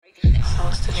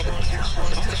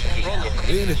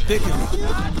We in the thick of it.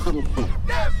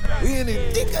 We in the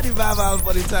thick of the vibe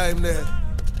for the time there.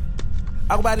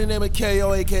 I go by the name of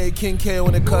Kayo, aka King Kayo,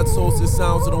 and the cut Soulstice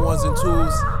sounds of the ones and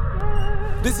twos.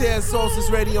 This here is Soulstice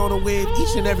Radio on the wave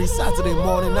each and every Saturday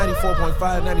morning, 94.5,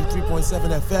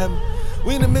 93.7 FM.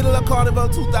 We in the middle of Carnival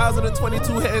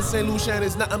 2022 here in St. Lucia.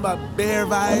 It's nothing but bear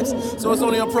vibes, so it's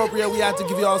only appropriate we have to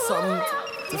give y'all something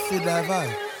to fit that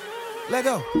vibe. Let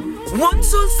go. One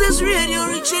Soulstice Radio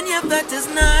reaching you, that is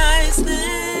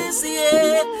niceness,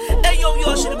 yeah. Hey,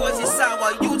 yo, shit boys, it's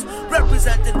our youth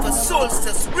representing for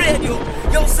Soulstice Radio.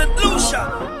 Yo, St.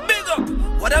 Lucia, big up.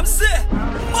 What I'm saying,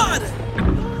 mud.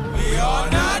 We are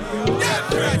not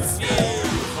different,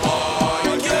 oh,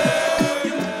 yeah.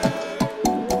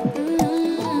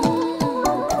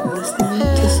 Listening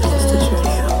to Soulstice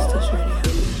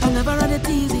Radio. I never run it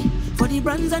easy for the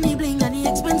brands and the bling and the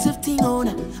expensive thing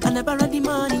owner. I never had the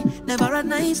money, never had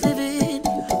nice living.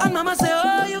 And mama say,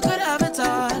 oh, you could have it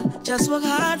all, just work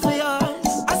hard for yours.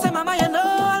 I say, mama, you know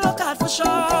I'll work hard for sure.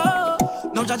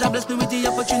 Now Jaja bless me with the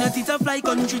opportunity to fly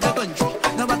country to country.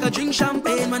 Now I can drink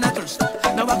champagne when I thirsty.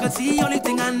 Now I can see only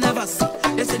thing I never see.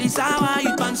 They say this how I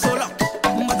eat man so lucky.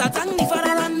 But I thank me for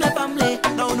and my family.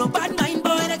 Now no bad mind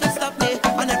boy they can stop me.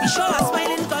 On every show I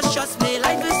smiling cause trust me,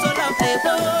 life is so lovely,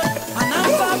 boy. And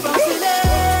I'm far from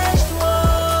finished,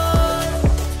 boy.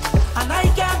 And I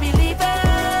can't believe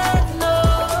it, no.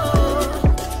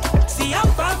 See I'm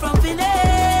far from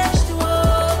finished,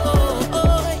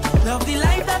 boy. Love the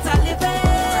life that I live in,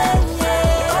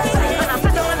 yeah. And I'm the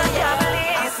one I can't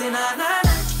believe. I say na na.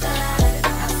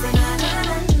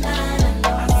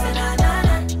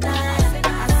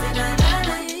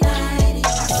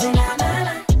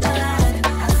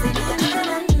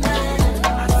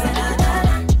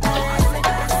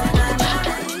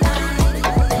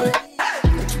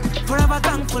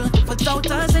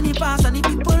 Doubters and the past and the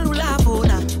people who laugh on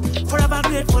her. Forever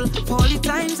grateful for all the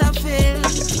times I failed.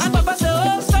 And Papa say,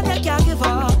 oh son, you can't give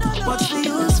up. What's the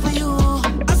use for you?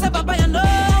 I said, Papa, you know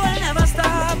I'll never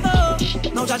stop, no.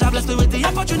 Now Jaja bless me with the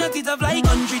opportunity to fly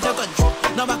country to country.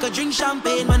 Now I could drink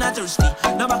champagne when I thirsty.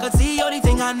 Now I could see all the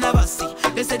thing I never see.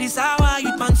 They say this how I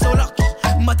eat man so lucky.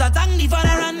 But I thank the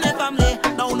father and my family.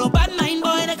 Now no bad mind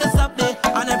boy they can stop me.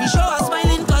 And every show I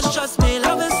smiling cause trust me,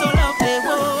 love is so lovely,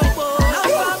 boy.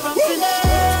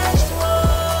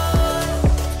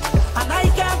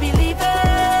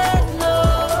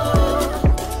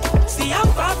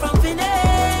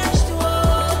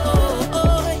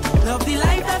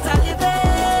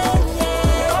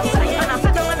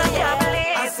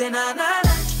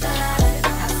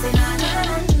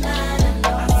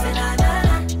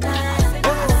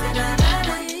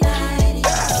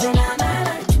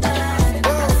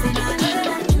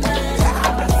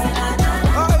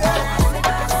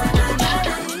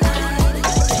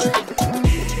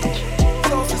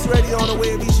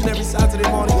 Saturday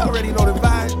morning, you already know the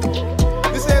vibe.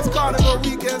 This is Carnival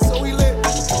weekend, so we lit.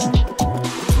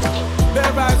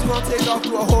 Bear vibes, we gonna take off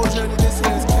through a whole journey. This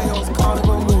is Kayo's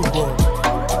Carnival mood board.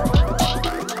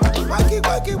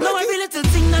 Now every little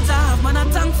thing that I have, man,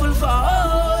 I'm thankful for.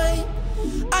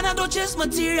 And I don't chase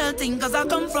material thing, cause I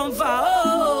come from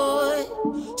far.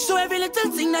 So every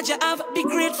little thing that you have, be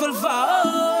grateful for.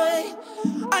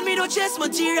 And me don't chase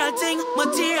material thing, no.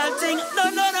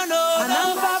 And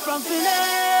I'm far from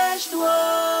finished,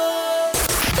 whoa.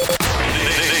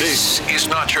 This is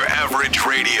not your average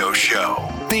radio show.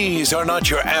 These are not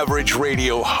your average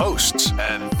radio hosts.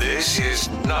 And this is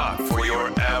not for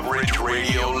your average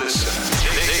radio listener.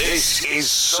 This is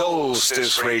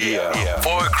Soulstice Radio.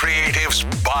 For creatives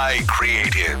by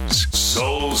creatives.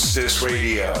 Soulstice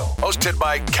Radio. Hosted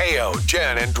by Kayo,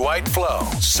 Jen, and Dwight Flo.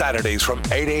 Saturdays from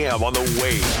 8 a.m. on the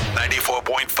wave.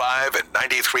 94.5 and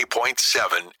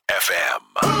 93.7 FM.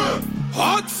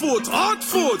 Hot foot.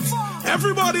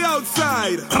 Everybody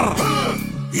outside.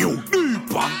 You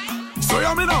deeper. So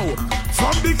you me now.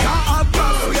 From the car up,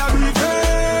 we are doing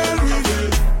very.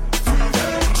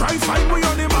 Try find me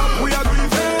on the map, we are doing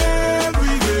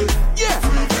very. Yeah.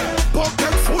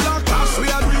 Pocket full of cash, we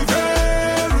are doing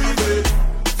very.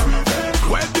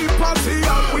 When the party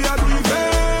up, we are doing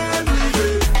very.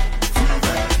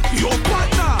 Your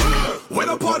partner. Where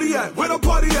the party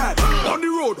at? On the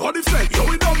road, on the flag, yo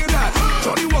we dog in that.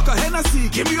 Johnny Walker, Hennessy,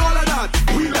 give me all of that.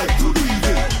 We like to do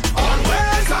it.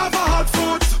 Always have a hot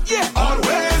foot. Yeah.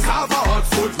 Always have a hot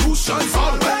foot. Lucians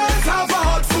always have a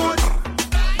hot foot.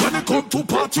 When it come to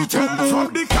party time,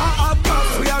 from the car up,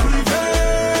 we are doing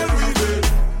very.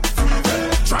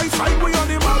 Try find me on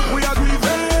the map, we are doing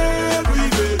very.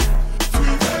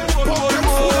 Pocket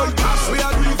full of cash, we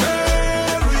are doing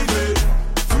very.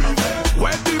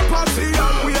 When the party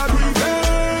up, we are doing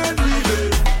very.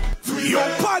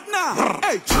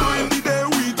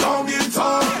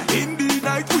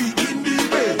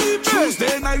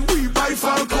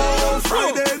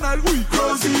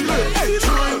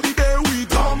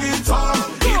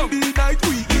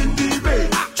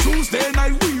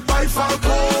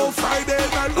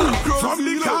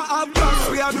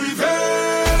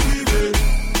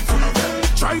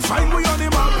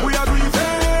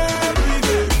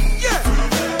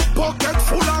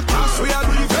 full of cash, we are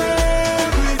Dwivé.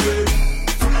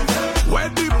 When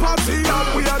the party up,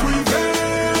 we are Dwivé.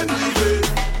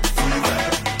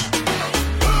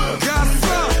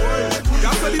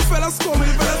 Yes, sir, the fellas come, the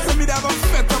fellas tell me they have a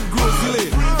fed up grocery.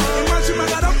 Imagine I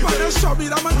got a pint of shop,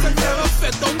 that man tell me they have a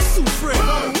fed up souffre.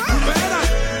 Better,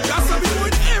 that's how we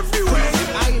going everywhere.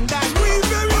 I'm that we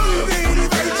very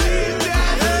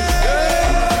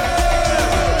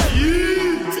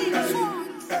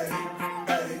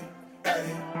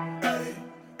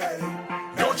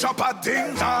chop a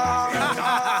ding dong.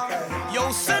 Yo,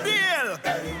 Sedale.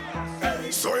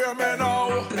 So you may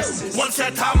know. One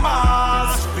set of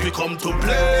mass, we come to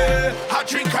play. I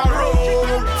drink a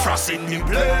roll, frost in the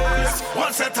place.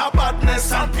 One set of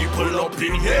badness and people up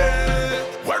in here.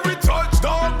 When we touch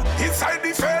down inside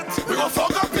the fence, we gon'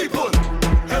 fuck up people.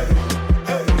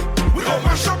 We gon'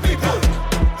 mash up people.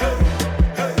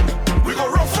 We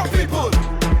gon' rough up people.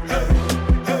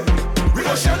 We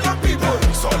gon' shell up people.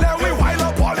 So let we wild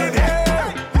up all in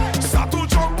here. Start to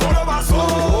jump all over so.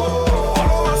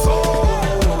 All over so.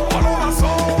 All over so.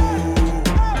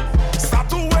 Start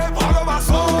to wave all over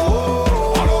so.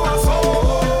 All over so.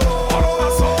 All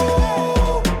over so.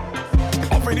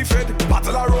 Up in the fed,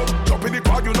 battle a road. Jump in the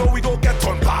crowd, you know we gon' get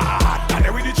on bad. And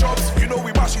then with the chops, you know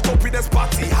we mash it up in this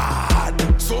party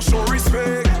hard. So show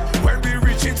respect when we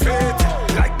reach it fate.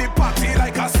 Like the party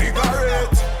like a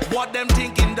cigarette. What them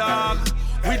thinking, dog?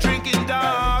 We drinking,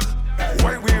 dog.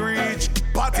 When we reach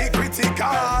party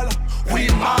critical, we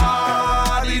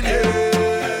mad in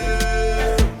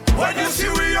here. When you see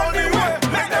we on the way,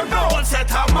 make them know. One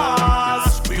set of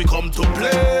mass, we come to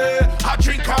play. I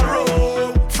drink a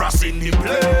roll, frost in the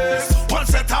place. One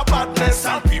set of badness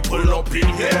and people up in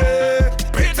here.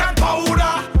 Paint and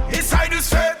powder inside this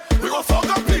fed. We gon' fuck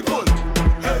up people.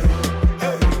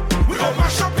 We gon'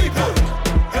 mash up people.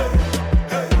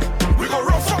 We gon'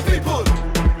 rough up people.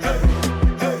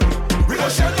 We gon'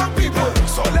 shell up people.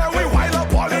 So let we wild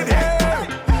up all in here.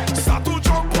 Start to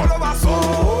jump all over so.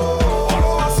 All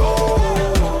over so.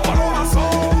 All over so.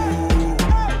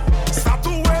 Start to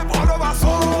wave all over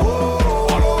so.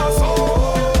 All over so.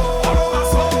 All over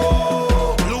so.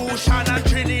 Lucian and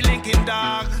Trini linking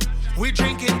dog. We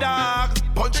drinking dog.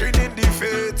 Punching in the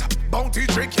face. Bounty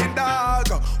drinking dog.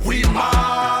 We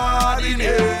mad in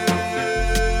here.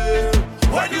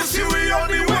 When you see we on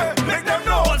the way, make them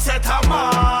know. One set of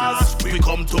mass, we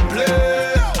come to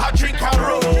play. I drink a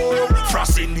roll,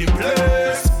 frost in the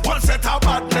place. One set of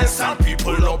badness and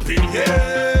people up in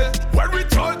here. When we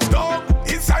touch down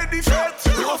inside the fence,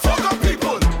 we gon' fuck up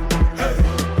people.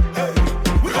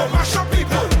 We gon' mash up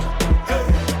people.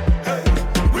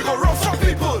 We gon' rough up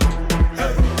people.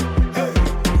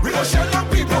 We gon' shell up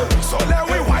people. So let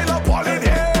we wild up all in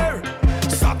here.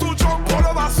 Start to jump all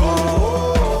over so.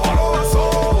 All over so.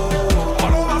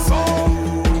 All over so.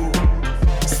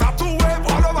 Start to wave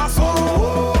all over so.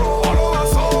 All over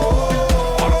so.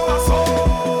 All over so.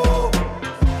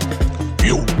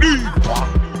 Yo,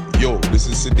 Yo, this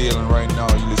is Sedale, and right now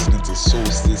you're listening to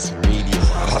Soulstice Radio.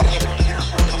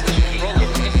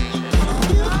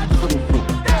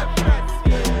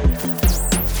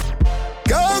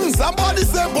 Gang, somebody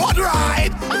say board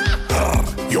ride.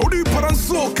 Yo, the and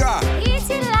soca.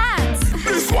 Easy lads.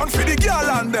 This one for the girl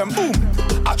and them. Boom.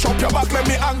 I chop your back, let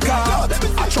me anchor.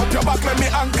 I chop your back, let me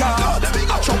anchor.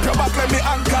 I chop your back, let me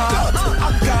anchor.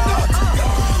 Anchor.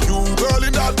 You girl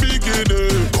in that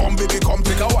bikini, come baby, come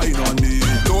take a wine on me.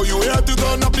 Know you here to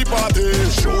turn up the party.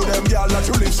 Show them girl that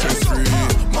you live stress free.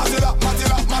 Matilla,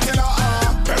 Matilla, Matilla,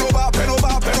 pen over, pen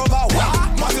over, pen over.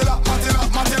 Matilla, Matilla,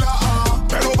 Matilla,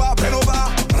 pen over, pen over.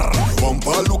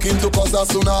 Umpa looking to cause a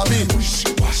tsunami. Wish,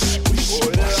 wash, wish,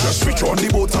 wash. Just switch on the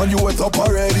boat and you wet up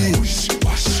already. Wish,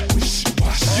 wash, wish,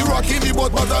 wash. You rocking the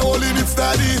boat but I holding it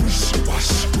steady. Wish,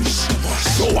 wash, wish, wash.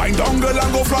 So wind down girl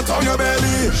and go flat on your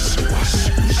belly. Wish, wash,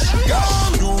 wish,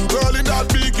 wash. You girl in that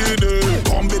bikini,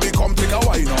 come baby, come take a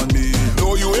wine on me.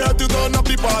 Know you here to turn up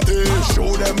the party.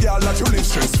 Show them girl that you live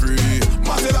stress free.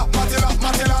 Matilla, Matilla,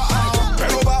 Matilla,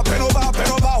 pen over, pen over,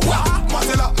 pen over.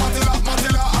 Matilla, Matilla,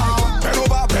 Matilla, pen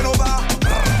over, pen over.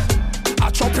 I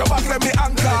chop your back, let me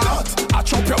anchor. I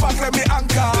chop your back, let me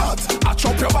anchor. I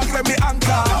chop your back, let me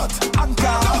anchor.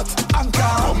 Anchor,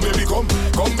 anchor. Come baby, come,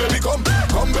 come baby, come,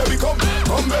 come baby, come,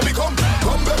 come baby, come,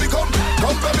 come baby, come,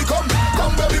 come baby, come,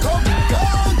 come baby, come.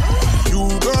 You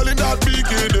girl in that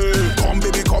bikini, come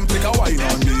baby, come take a wine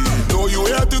on me. Know you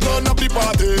here to turn up the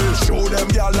party. Show them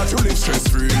girl that you live stress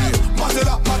free.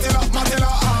 Matilla, Matilla,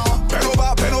 Matilla, pen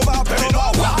over, pen over, pen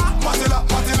over. Matilla,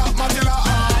 Matilla, Matilla,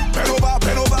 pen over,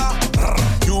 pen over.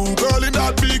 You girl in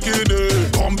that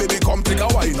bikini, come baby, come take a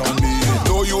wine on me.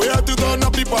 Know you here to turn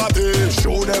up the party.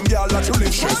 Show them girl that you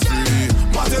live stress free.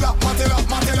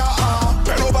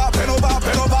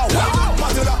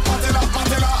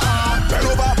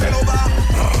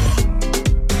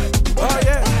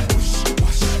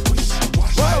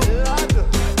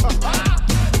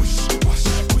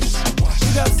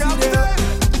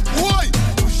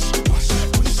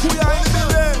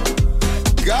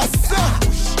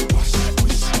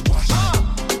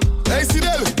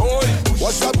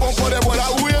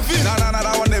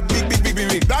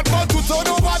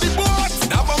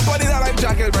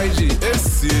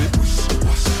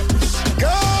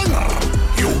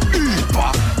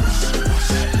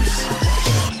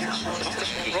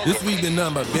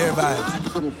 nothing but bare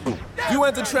vibes. If you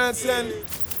went to Transcend,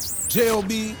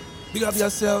 J.O.B., big up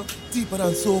yourself, deeper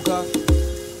than soca.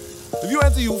 If you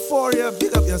went to Euphoria,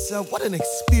 big up yourself, what an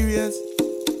experience.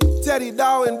 Teddy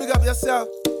Darwin, big up yourself.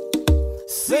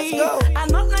 See, let's go. I'm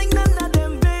not like none of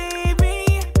them,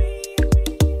 baby.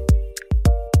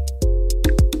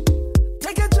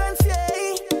 Take a chance, yeah.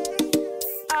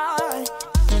 I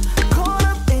caught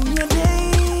up in your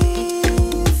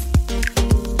days.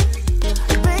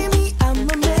 Baby, I'm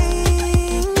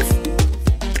amazed.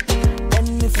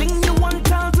 Anything you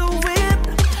want, I'll do it.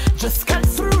 Just cut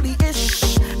through the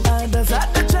ish. Others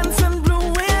had the chance and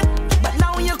blew it. But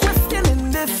now you're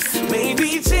questioning this.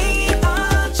 Maybe take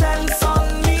a chance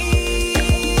on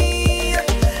me.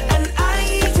 And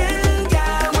I can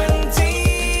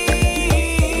guarantee.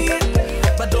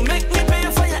 But don't make me pay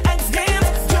for your ex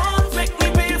games. Don't make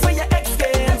me pay for your ex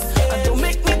games. And don't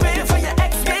make me pay for your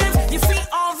ex games. You see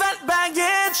all that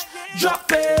baggage?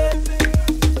 Drop it.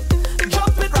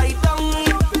 Drop it right down.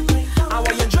 I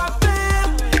want you drop it.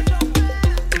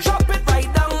 Drop it right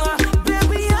down.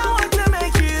 Baby, I want to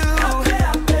make you happy,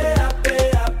 happy, happy,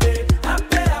 happy,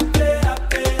 happy,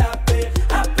 happy, happy,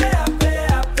 happy, happy,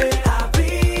 happy, happy,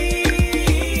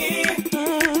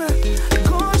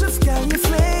 Gorgeous girl, you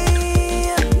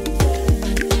slay.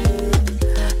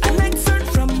 An excerpt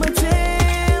from a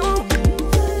tale.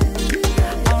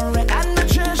 Alright, and a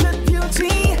treasured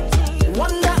beauty.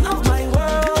 Wonder of my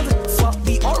world. Swap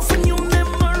the old for new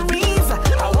memories.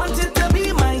 I wanted to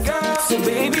be my girl. So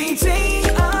baby, take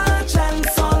a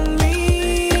chance on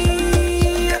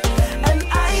me. And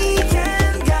I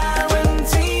can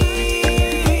guarantee.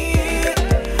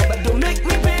 But don't make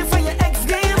me pay for your ex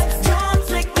games. Don't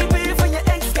make me pay for your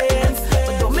ex games.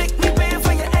 But don't make me pay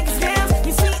for your ex games.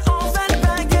 You see all that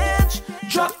baggage?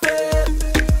 Drop it.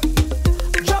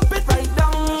 Drop it right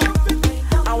down.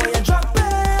 I want you drop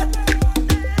it.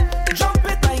 Drop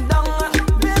it right down.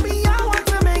 Baby, I want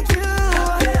to make you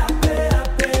happy, happy,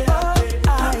 happy,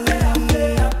 happy,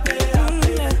 happy, happy,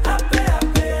 happy,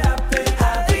 happy, happy,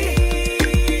 happy.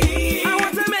 I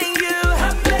want to make you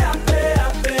happy, happy,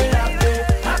 happy,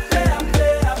 happy, happy,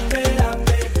 happy,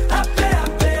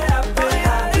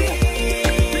 happy,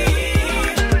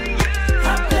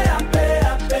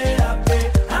 happy, happy,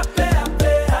 happy,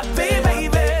 happy,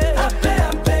 baby. Happy,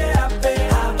 happy, happy,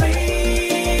 happy.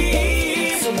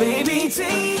 So baby,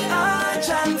 take a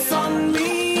chance on me.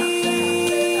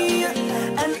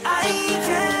 And I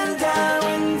can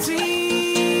guarantee.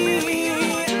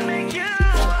 Make you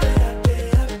happy,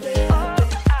 happy,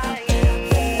 happy,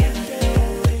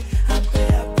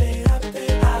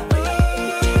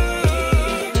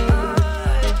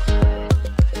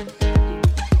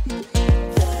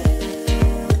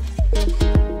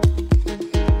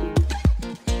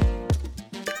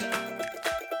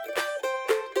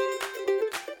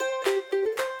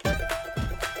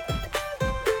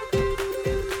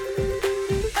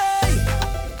 Hey,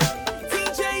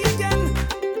 DJ again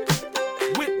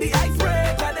with the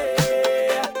icebreaker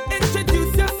there.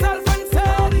 Introduce yourself and say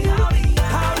howdy, howdy,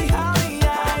 howdy, howdy,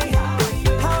 howdy,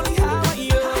 howdy, how are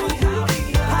you?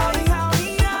 Howdy, howdy,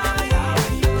 howdy, howdy,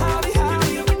 howdy,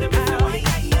 howdy. Let me say why,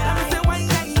 howdy,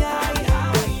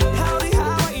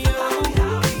 how are you?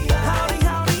 Howdy,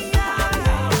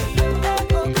 howdy,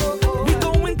 we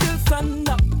going till sun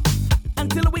up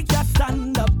until we can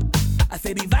stand up. I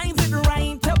say the vibes it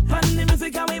right up and the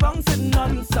music and we bouncing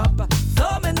non-stop.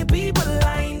 So many people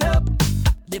line up,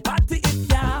 the party it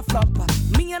can't flop.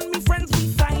 Me and me friends we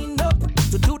signed up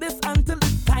to do this until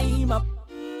it's time up.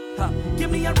 Give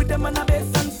me a rhythm and a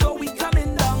bass and so we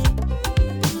coming down.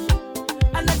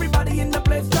 And everybody in the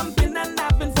place jumping and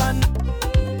having fun.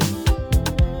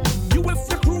 You with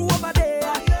your crew over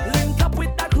there, link up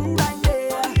with that crew right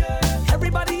there.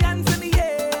 Everybody hands in the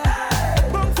air,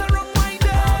 bounce around right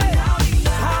there. Howdy,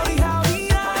 howdy, howdy,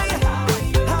 howdy,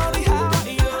 howdy,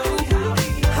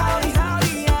 howdy, howdy,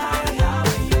 howdy,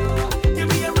 howdy. Give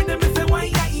me a rhythm and say why,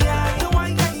 why,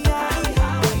 howdy,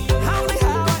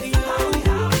 howdy, howdy,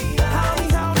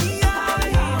 howdy,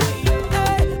 howdy.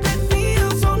 Hey, it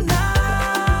feels so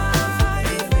nice,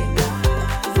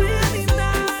 really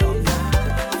nice,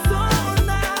 so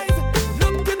nice.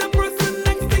 Look at the person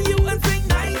next to you and say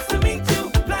nice to meet you,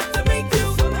 glad to meet you,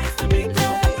 so nice to meet you,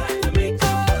 glad to meet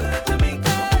you, glad to meet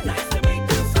you, nice to meet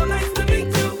you, so nice to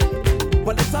meet you.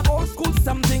 Well, it's a old school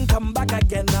something come back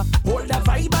again. Hold the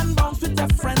vibe and bounce with your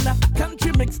friend.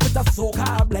 Country mixed with a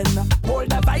soca blend. Hold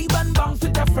the vibe and bounce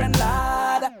with your friend,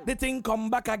 lad. The thing come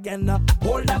back again.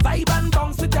 Hold the vibe and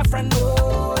bounce with your friend.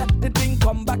 Oh, the thing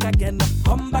come back again.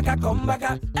 Come back, come back.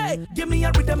 Hey, give me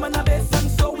a rhythm and a bass and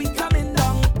so we coming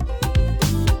down.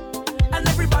 And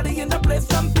everybody in the place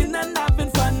jumping and having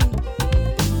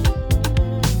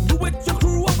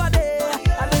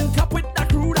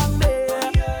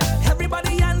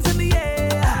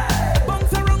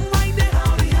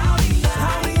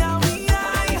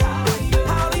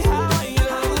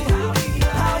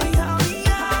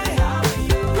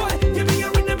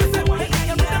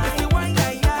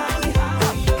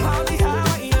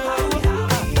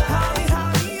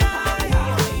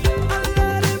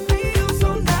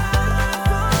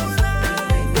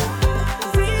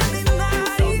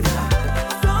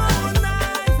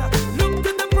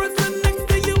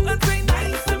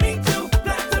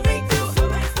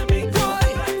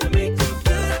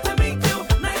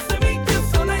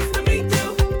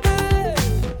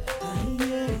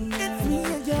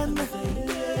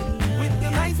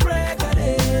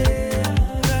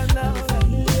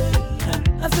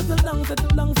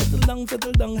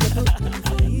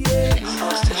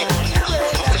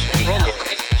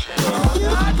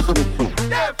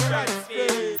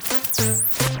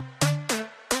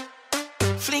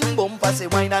bumper, say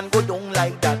wine and go down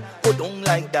like that, go down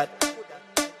like that.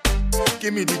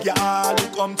 Give me the girl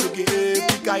who come to give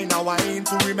the kind of wine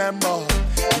to remember.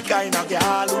 The kind of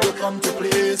girl who don't come to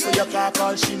play so you can't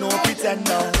call she no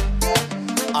pretender.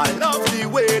 I love the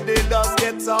way they just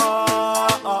get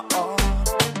on.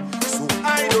 So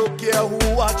I don't care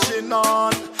who watching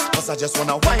on. Cause I just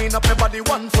wanna wind up my body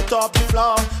 1 foot off the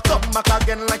floor. Come back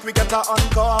again like we get a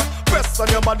encore. Press on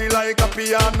your body like a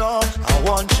piano. I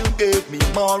want you give me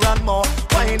more and more.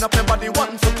 Wind up my body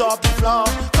 1 foot off the floor.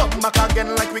 Come back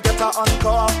again like we get a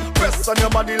encore. Press on your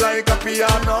body like a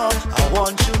piano. I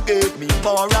want you give me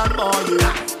more and more,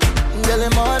 yeah. Girl,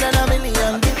 you're more than a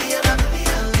million.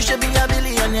 You should be a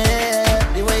billionaire.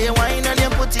 The way you whine and you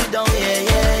put it down, yeah,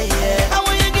 yeah, yeah. I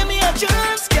want you give me a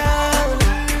chance, girl.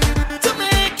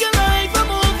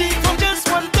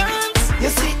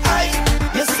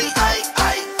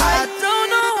 I don't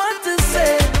know what to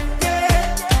say.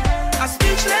 Yeah. I'm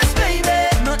speechless, baby.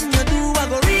 Nothing you do, I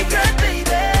go regret,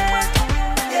 baby.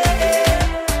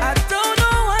 Yeah. I don't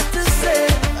know what to say.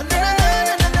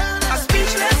 I'm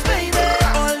speechless, baby.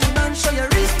 All the man show you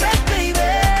respect, baby.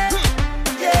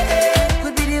 Yeah.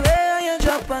 Could be the way you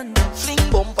drop and Fling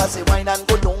bumper, say wine and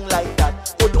go down like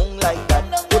that, go down like that,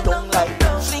 go down like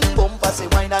that. Fling bumper, say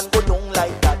wine and go down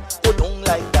like that, go down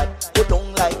like that, go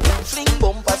down like that. Fling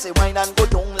bumper, say wine and go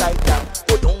down like that,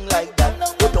 go down like that,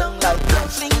 go down like that.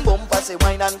 Fling bumper, say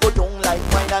wine and go down like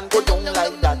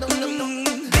that.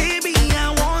 baby,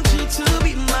 I want you to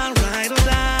be my ride or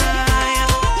die.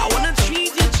 I wanna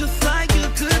treat you just like you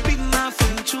could be my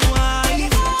future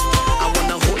wife. I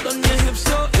wanna hold on your hips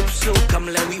so, come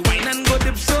let me wine and go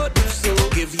dip so.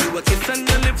 Give you a kiss on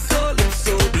your lips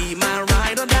so, be my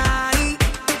ride or die.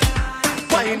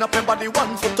 Wind up your body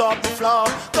 1 foot off the floor.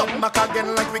 Come back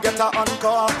again like we get a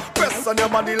encore. Press on your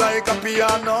body like a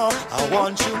piano. I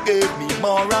want you give me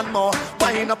more and more.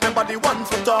 Wind up your body 1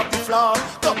 foot off the floor.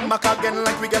 Come back again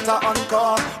like we get a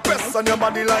encore. Press on your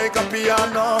body like a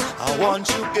piano. I want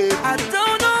you give me. I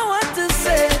don't know what to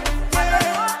say.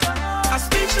 I'm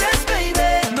speechless,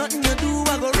 baby. Nothing you do,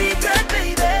 I go regret,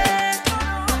 baby.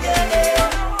 Yeah.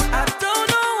 I don't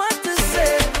know what to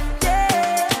say.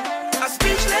 Yeah. I'm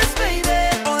speechless, baby.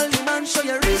 All the man show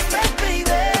you respect,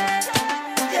 baby.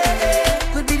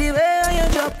 Yeah. Could be the way you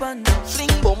drop and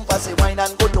Fling bumper, say wine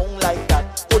and go down like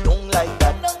that, go down like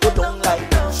that, go down like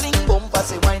that. Fling bumper,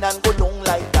 say wine and go down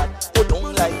like that, go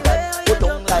down like that, go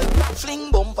down like that.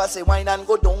 Fling bumper, say wine and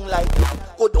go down like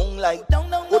that, go down like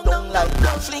that, go down like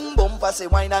that. Fling bumper, say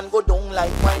wine and go down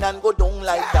like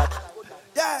that.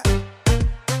 Yeah.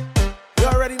 You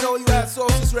already know you have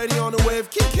Soulstice ready on the wave.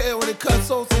 Kick Kayo when it cuts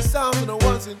Soulstice sounds on the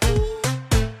 1s and 2s.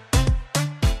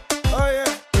 Oh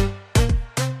yeah.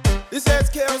 This is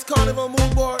Kayo's Carnival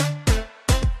mood board.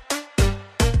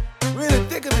 We're in the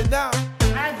thick of it now.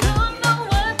 I don't know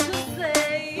what to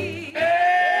say.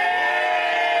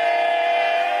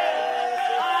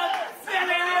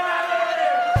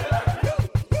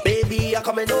 baby, you're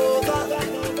coming over.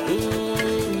 Yeah.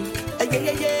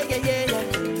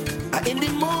 I'm in the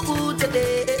mood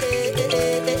today.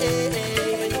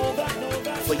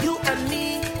 For you and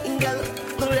me, girl,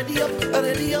 ready up.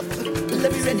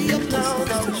 Let me ready up now.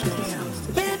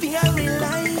 Baby, I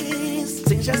realize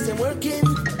things just ain't working.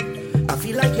 I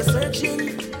feel like you're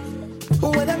searching.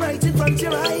 When I'm right in front of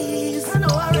your eyes, I know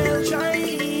I will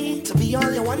try to be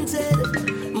all you wanted,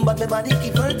 but my body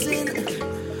keep hurting.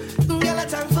 Girl, I'm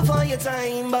thankful for your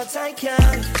time, but I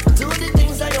can't do the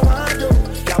things that you want to.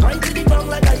 You're right to the ground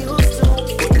like I used to.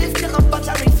 Would lift you up, but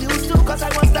I refuse to, cause I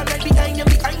was stand right behind you,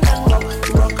 and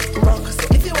rock. So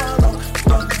if you want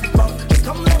rock, just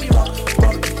come let me rock.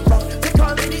 Take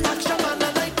all of the action, man,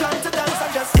 and I plan to dance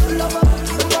and just love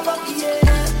up,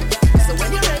 yeah. So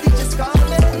when you're ready, just call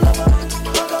me, love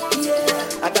up,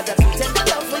 yeah. I got that tender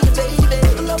love for you,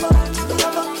 baby, love up,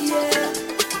 yeah.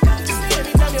 Say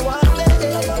anytime you want me,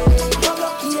 love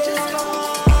up, yeah. Just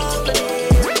call me.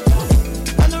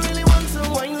 I don't really want to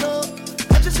wind up,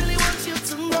 I just really want you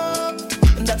to know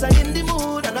that I'm in the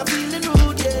mood and I'm feeling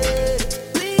rude, yeah.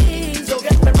 Please don't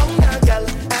get me wrong now, girl.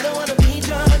 I don't wanna be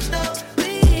judged now.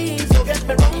 Please don't get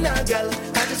me wrong now, girl.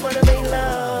 I just wanna make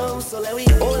love. So let we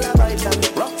hold our vibes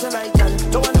and rock tonight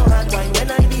and don't want no hard wine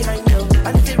when I'm behind you.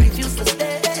 And if you refuse to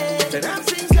stay, then I'm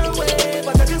things your way.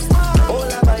 But I just want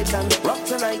hold our vibes and rock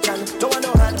tonight and don't want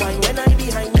no hard wine when I'm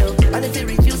behind you. And if you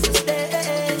refuse to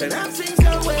stay, then I'm things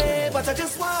your way. But I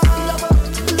just want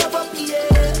love up,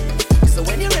 yeah. So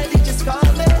when you're ready, just call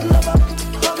me, love up.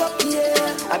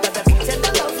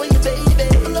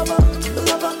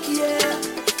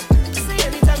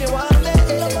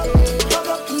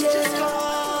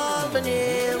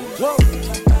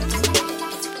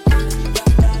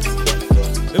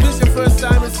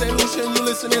 St. Lucia and you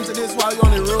listening to this while you're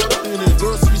on the road, in the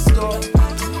grocery store,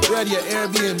 you're at your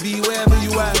Airbnb, wherever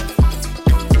you at,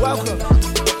 welcome.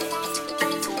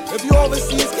 If you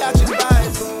overseas catching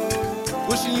vibes,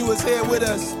 wishing you was here with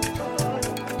us,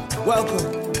 welcome.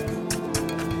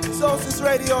 Soulstice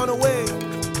Radio on the way.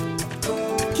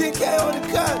 King Kayo on the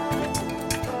cut.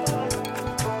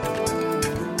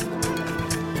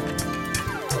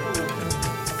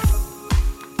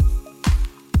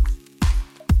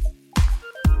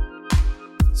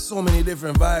 So many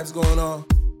different vibes going on.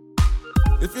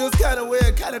 It feels kind of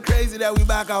weird, kind of crazy that we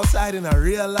back outside in our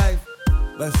real life,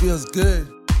 but it feels good.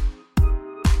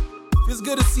 Feels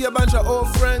good to see a bunch of old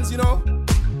friends, you know?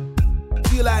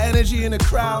 Feel that energy in the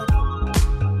crowd.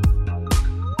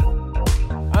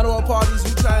 I know what parties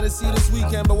you trying to see this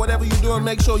weekend, but whatever you're doing,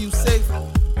 make sure you're safe.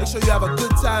 Make sure you have a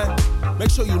good time. Make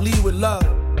sure you lead with love.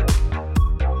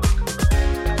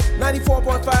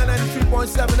 94.5,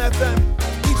 93.7 FM.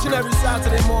 Each and every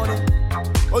Saturday morning.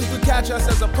 Or you can catch us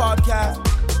as a podcast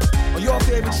on your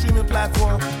favorite streaming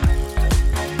platform.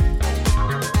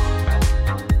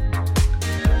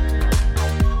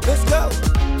 Let's go.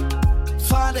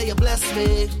 Father, you bless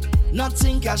me.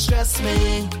 Nothing can stress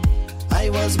me. I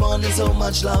was born in so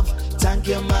much love. Thank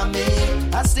you, mommy.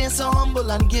 I stay so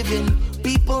humble and giving.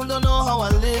 People don't know how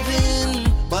I'm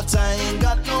living, but I ain't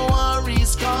got no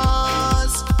worries,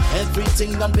 cause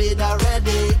everything done paid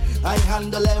already. I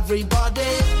handle everybody.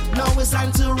 Now it's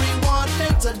time to reward me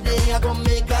today. I gon'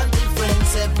 make a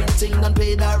difference. Everything done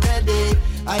paid already.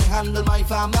 I handle my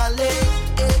family.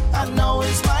 And now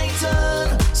it's my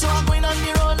turn. So I'm going on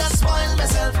the road and spoil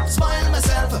myself.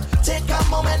 Take a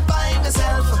moment by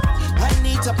myself. I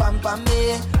need to pamper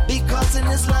me, because in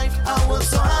this life I work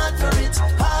so hard for it,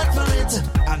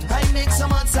 and I make so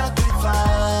much sacrifice.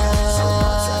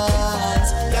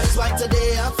 That's why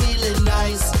today I'm feeling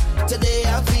nice. Today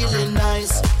I'm feeling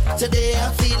nice. Today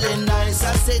I'm feeling nice.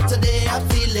 I said today I'm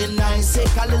feeling nice.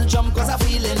 Take a little jump cause I'm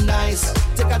feeling nice.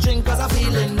 Take a drink cause I'm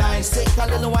feeling nice. Take a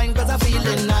little wine cause I'm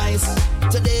feeling nice.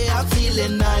 Today I'm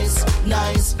feeling nice.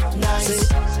 Say,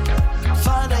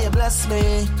 Father, you bless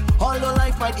me. Although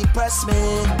life might depress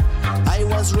me, I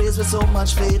was raised with so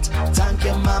much faith. Thank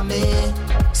you, mommy.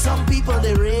 Some people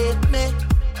they rate me,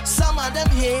 some of them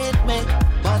hate me,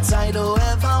 but I don't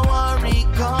ever worry,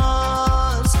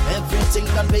 cause everything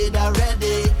done paid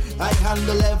already. I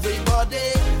handle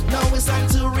everybody. Now it's time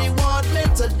to reward me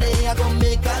today. I gon'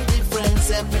 make a difference.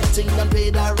 Everything done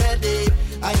paid already.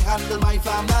 I handle my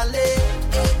family.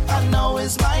 And now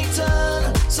it's my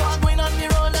turn. So I'm going on the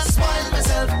road and spoil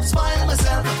myself.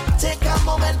 Take a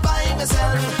moment by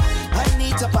myself. I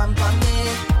need to pamper me,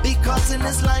 because in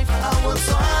this life I work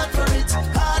so hard for it,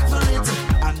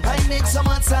 and I make so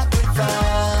much sacrifice.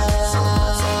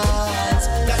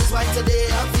 That's why today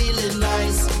I'm feeling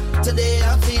nice. Today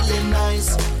I'm feeling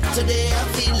nice. Today I'm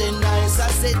feeling nice. I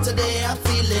said today I'm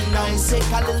feeling nice.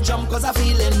 Take a little jump cause I'm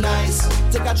feeling nice.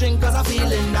 Take a drink cause I'm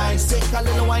feeling nice. Take a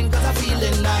little wine cause I'm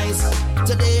feeling nice.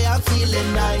 Today I'm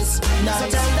feeling nice. So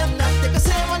tell them that they can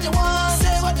say what you want.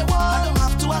 Say what you want.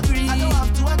 I don't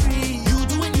have to agree. You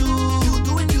doing you.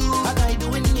 And I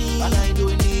doing me. I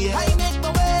make my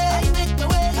way.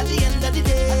 At the end of the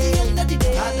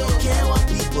day. I don't care what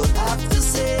people have to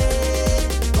say,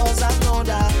 cause I know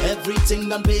that everything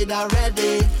done paid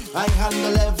already. I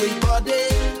handle everybody.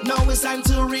 Now it's time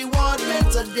to reward me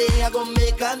today. I gon'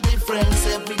 make a difference.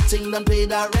 Everything done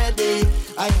paid already.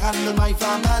 I handle my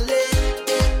family.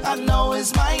 And now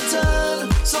it's my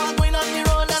turn. So I'm going on the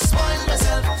road and spoil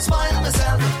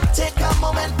myself. Take a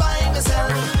moment by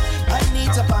myself. I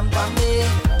need to pamper me,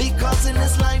 because in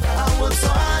this life I work so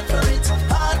hard for it,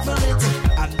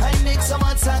 and I make so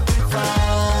much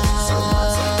sacrifice.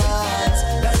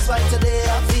 That's why today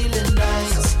I'm feeling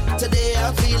nice. Today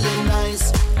I'm feeling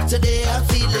nice.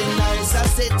 I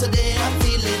said today I'm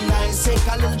feeling nice. Take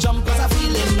a little jump cause I'm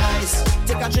feeling nice.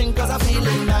 Take a drink cause I'm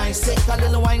feeling nice. Take a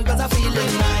little wine cause I'm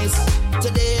feeling nice.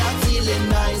 Today I'm feeling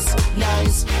nice.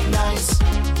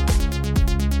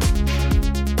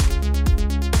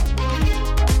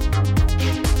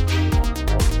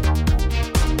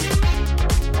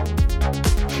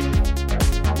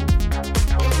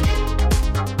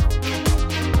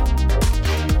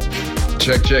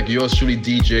 Check. Yours truly,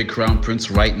 DJ Crown Prince.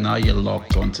 Right now, you're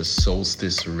locked on to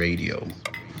Soulstice Radio.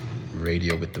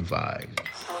 Radio with the vibe.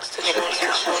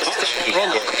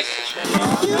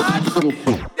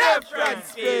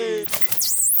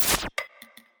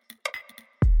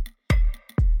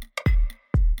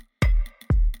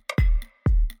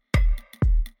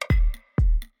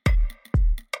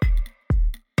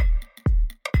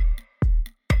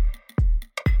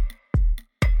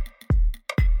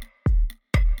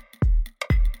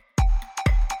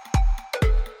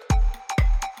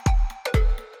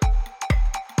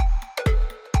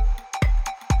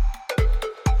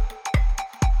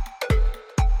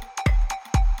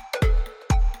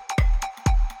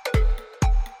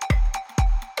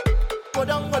 Go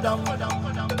down, go down. Go down,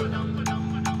 go down.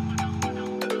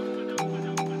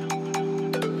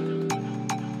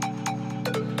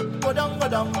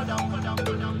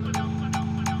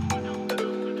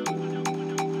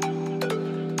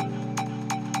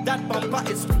 That bumper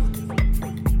is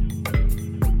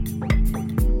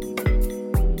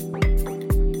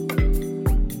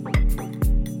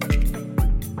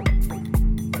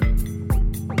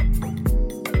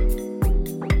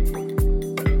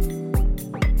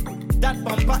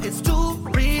it's too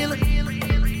real.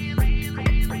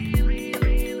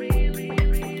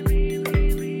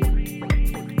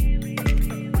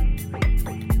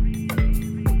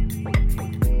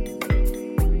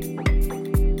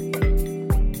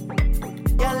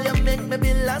 Girl, you make me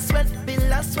be last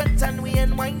sweat, and we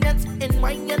ain't wine yet,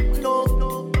 no.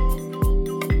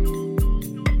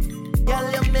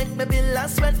 Girl, you make me be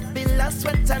last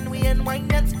sweat, and we ain't wine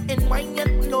yet,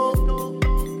 no.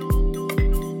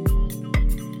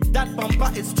 That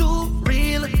bumper is too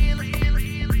real.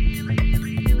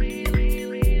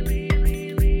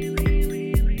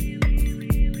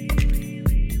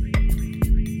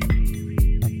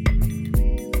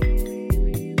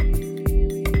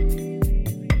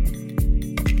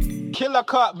 Killer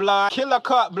cut blood, killer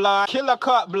cut blood, killer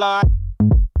cut blood.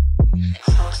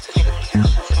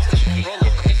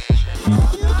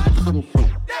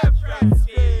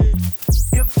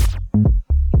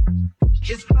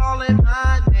 It's calling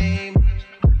my name.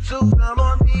 So come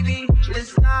on, baby,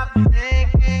 let's stop playing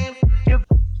games.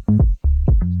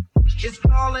 It's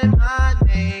calling my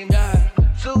name.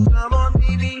 So come on,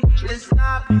 baby, let's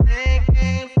stop playing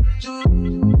games.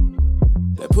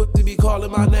 That put to be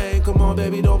calling my name. Come on,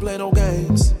 baby, don't play no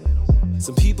games.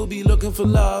 Some people be looking for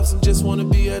love, some just wanna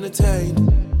be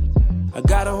entertained. I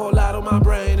got a whole lot on my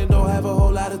brain and don't have a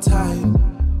whole lot of time.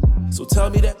 So tell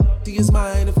me that is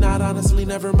mine. If not, honestly,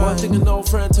 never mind. One thing an old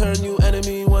friend turned you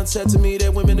enemy. Once said to me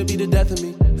that women to be the death of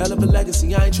me. Hell of a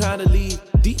legacy, I ain't trying to leave.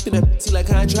 Deep in that see like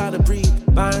I ain't trying to breathe.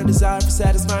 Buying desire for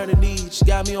satisfying her need. She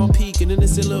got me on peak, an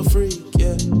innocent little freak,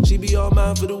 yeah. She be all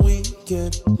mine for the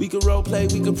weekend. We could role play,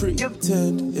 we could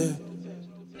pretend, yeah.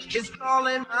 It's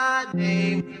calling my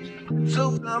name.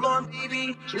 So come on,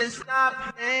 baby, let's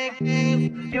stop playing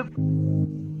games.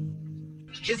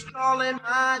 It's calling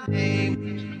my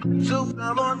name. So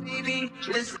come on, baby,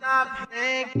 let's stop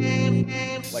playing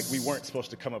games. Like we weren't supposed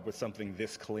to come up with something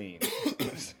this clean.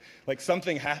 Like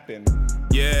something happened.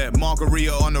 Yeah,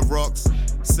 margarita on the rocks.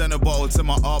 Send a bottle to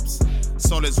my ops.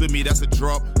 Solids with me, that's a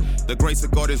drop. The grace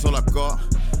of God is all I've got.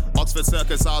 Oxford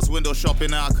Circus, I was window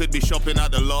shopping now. I could be shopping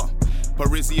at the lot.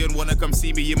 Parisian wanna come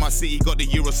see me in my city. Got the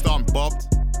Eurostar bobbed.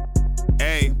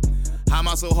 Hey. How am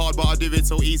I so hard, but I do it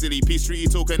so easily? Peace treaty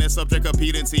talking and subject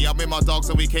appealing to. I'm with my dogs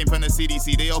and we came from the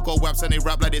CDC. They all got waps and they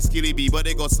rap like they Skilly B, but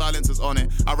they got silencers on it.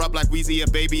 I rap like Weezy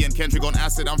and Baby and Kendrick on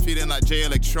acid. I'm feeling like J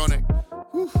Electronic.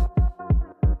 Whew.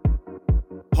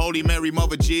 Holy Mary,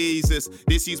 Mother Jesus.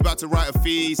 This you's about to write a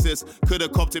thesis.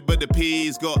 Could've copped it, but the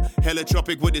P's got hella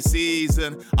tropic with the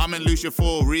season. I'm in Lucia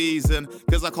for a reason,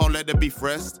 cause I can't let them be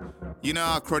fresh. You know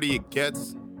how cruddy it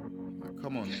gets.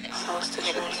 Come on.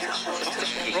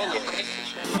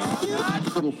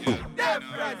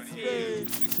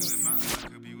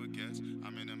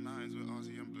 I'm in the mines with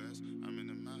Ozzy and Bless. I'm in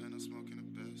the mountain, I'm smoking the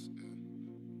best.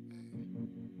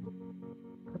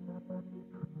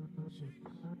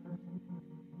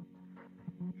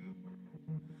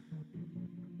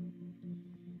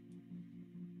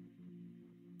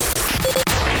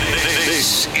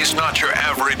 This is not your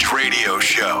average radio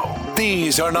show.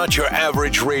 These are not your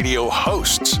average radio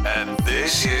hosts. And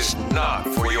this is not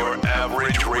for your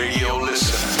average radio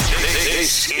listener.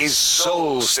 This is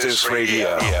Soulstice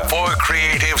Radio. For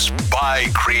creatives by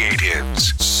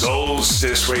creatives.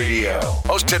 Soulstice Radio.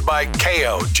 Hosted by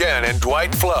Kayo, Jen, and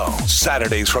Dwight Flow.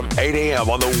 Saturdays from 8 a.m.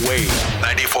 on the Wave.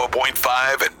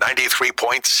 94.5 and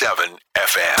 93.7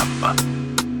 FM.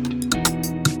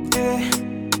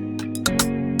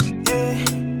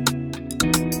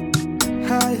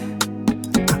 Hi.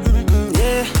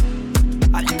 Yeah.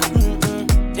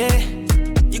 Yeah.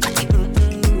 You got it.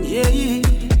 Yeah.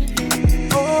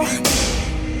 Oh,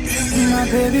 my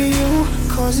baby, you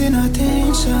causing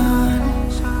attention.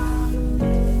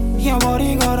 Your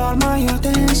body got all my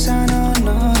attention.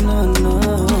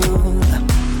 No.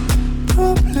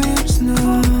 Problems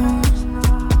now.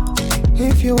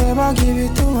 If you ever give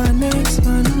it to a next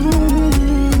man.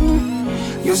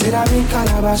 You see that big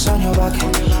calabash on your back.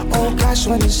 Oh gosh,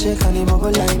 when you shake and you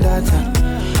bubble like that,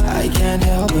 I can't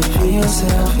help but feel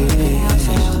selfish.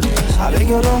 I beg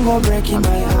you don't go breaking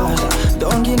my heart.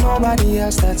 Don't give nobody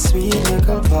else that sweet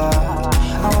little part.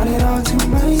 I want it all to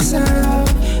myself.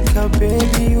 Cause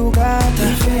baby you got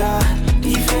Difé,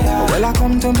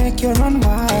 to make you run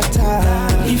water.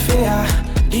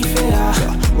 Difé,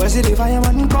 where's the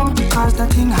fireman come? Cause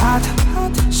that thing hot.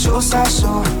 Show.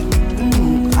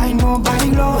 I know by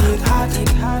glow it hot.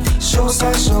 Show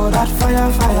that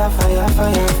fire.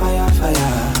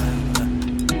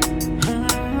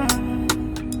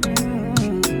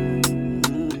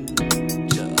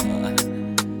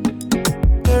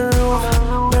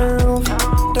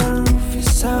 The roof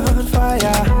is on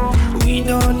fire. We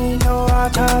don't need no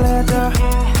water letter.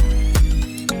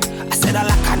 I said I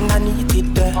like underneath it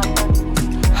there.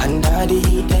 Under the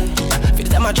heat there. Feel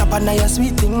them a drop under your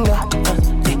sweet thing there.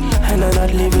 And I'm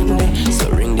not living there. So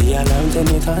ring the alarm,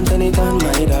 turn it on,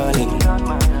 my darling.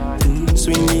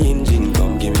 Swing the engine,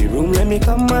 come give me room, let me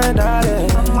come, my darling.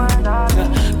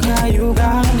 Cause you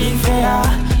got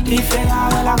Difé,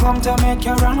 well I come to make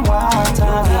you run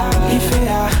water.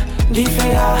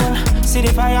 Difé, see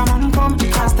the fireman come,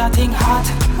 cause that thing hot.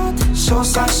 Show.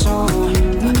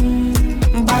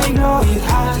 By glow it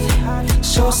hot.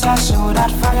 Show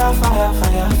that fire.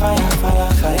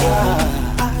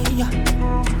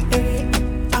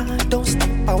 Don't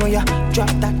stop when you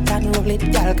drop that and roll it,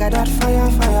 y'all got that fire.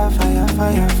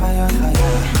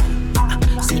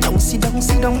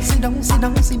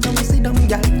 Sit down,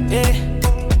 y'all.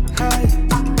 Hi.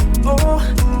 Oh,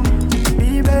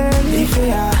 baby.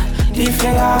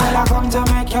 Difé, I come to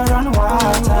make you run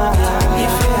water.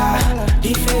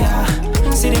 Difé,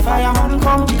 see the fireman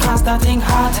come, cause that thing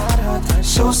hot.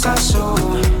 Show.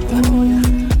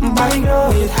 By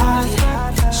glow it hot.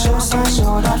 Show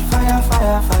that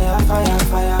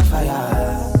fire.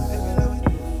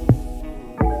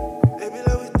 Baby,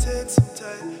 let me take some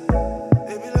time.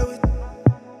 Baby, let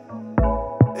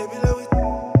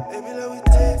me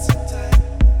take some time.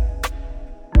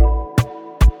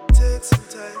 Take some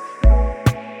time.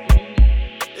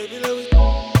 Baby, let me.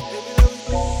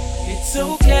 It's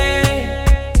okay.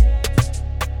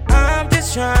 I'm just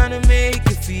trying to make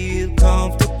you feel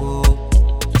comfortable.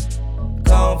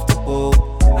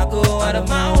 I go out of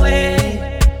my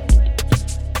way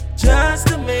just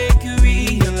to make you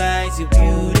realize you're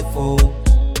beautiful.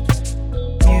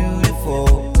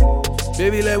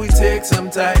 Baby, let we take some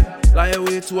time. Fly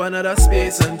away to another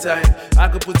space and time. I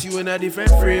could put you in a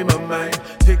different frame of mind.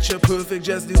 Picture perfect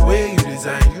just the way you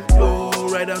design. You flow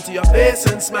right down to your face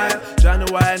and smile. Trying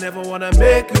to why I never wanna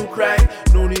make you cry.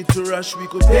 No need to rush, we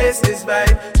could pace this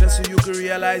vibe. Just so you can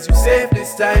realize you safe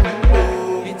this time. You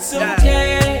know it's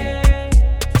okay.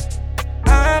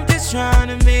 I'm just trying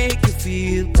to make you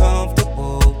feel comfortable.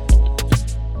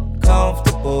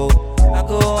 I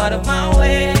go out of my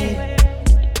way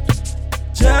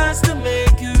just to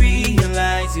make you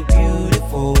realize you're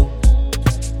beautiful.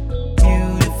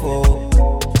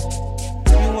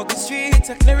 You walk the streets,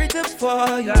 I clear it up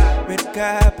for you. Red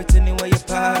carpet anywhere you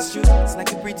pass through. It's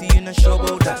like you're pretty, you know show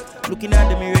about that. Looking at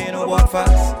the mirror, you know walk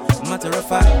fast. Matter of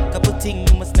fact, couple things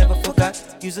you must never forget.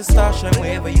 Use a star shine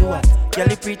wherever you are. Girl,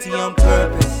 you pretty on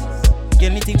purpose.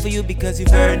 Get anything for you because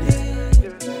you've earned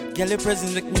it. Girl, your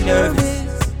presence make me nervous.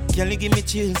 Girl, you give me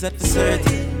chills at the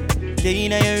certain. Day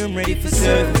in your room ready for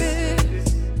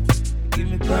service. Give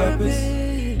me purpose.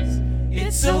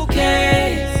 It's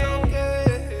okay.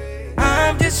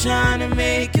 I'm just trying to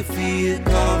make you feel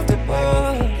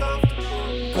comfortable.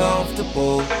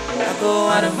 I go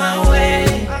out of my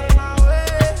way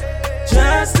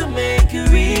just to make you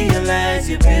realize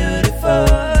you're beautiful.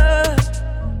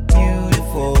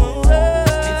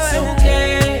 It's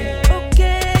okay.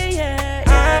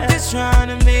 I'm just trying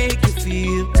to make you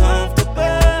feel comfortable.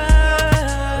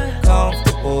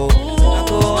 I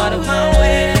go out of my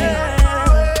way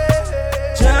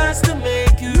just to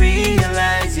make you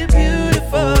realize you're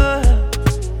beautiful.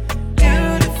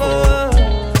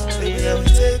 Let me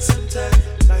take some time.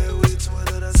 Fly away to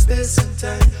another space and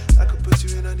time. I could put you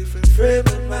in a different frame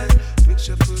of mind.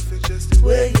 Picture perfect just the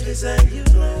way you design, you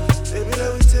know. Baby,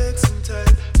 let me take some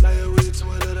time. Fly away to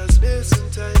another space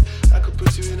and time. I could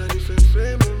put you in a different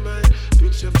frame of mind.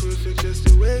 Picture perfect just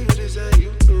the way you design,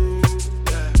 you know.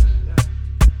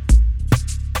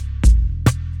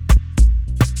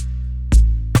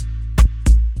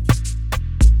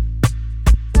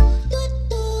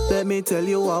 Let me tell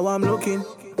you how I'm looking.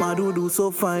 My doo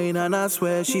so fine and I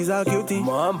swear she's a cutie.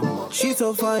 Mama. She's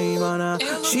so fine, man.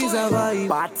 She's a vibe.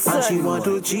 And she want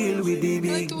to chill with the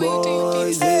big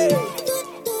boys. Yeah.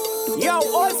 Yo,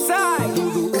 outside.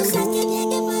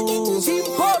 Deep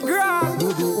program.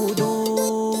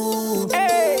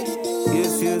 Hey.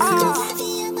 Yes.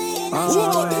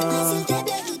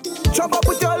 Jump up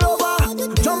with your lover.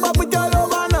 Jump up with your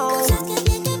lover now.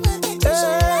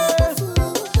 Hey.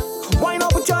 Wind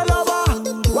up with your lover.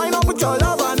 Wind up with your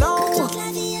lover now.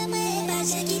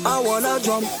 I wanna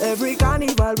jump every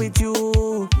carnival with you.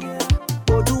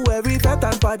 Go to every fete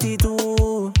and party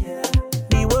too.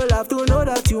 The world have to know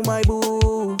that you my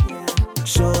boo.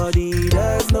 Shorty,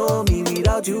 there's no me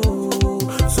without you.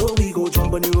 So we go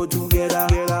jump on the road together,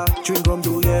 drink rum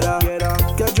together,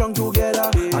 get drunk together,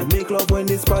 and make love when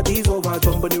this party's over.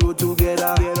 Jump on the road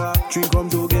together, drink rum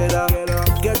together,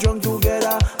 get drunk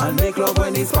together, and make love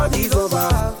when this party's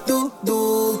over. Do,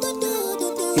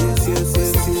 yes, yes,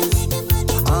 yes, yes.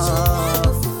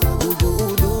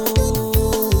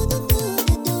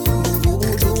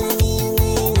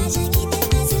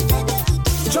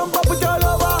 Jump up with your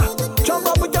lover, jump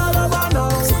up with your lover now.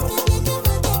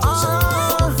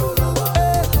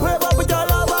 Wave up with your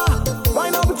lover,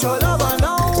 wind up with your lover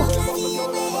now.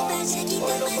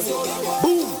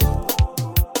 Boom.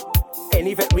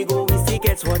 Any vet we go, we see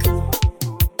gets what do.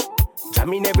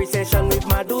 Jam in every session with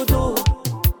my doo-doo.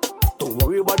 Don't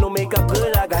worry about no makeup,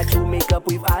 girl, I got you. Makeup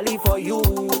with Ali for you.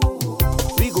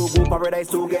 We go paradise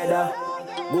together,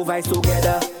 go vice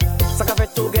together.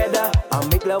 Sakafet together, I'll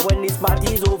make love when this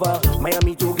party's over.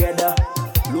 Miami together,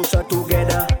 Lucia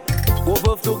together, go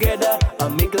both together, I'll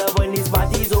make love when this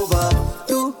party's over.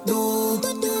 Do,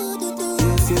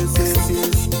 yes, yes, yes,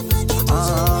 yes.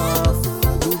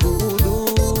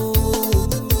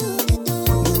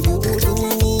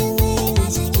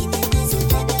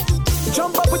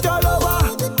 Jump up with your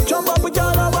lover, jump up with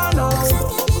your lover now.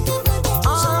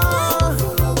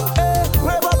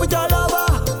 Wave up with your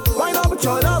lover, wind up with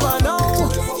your lover.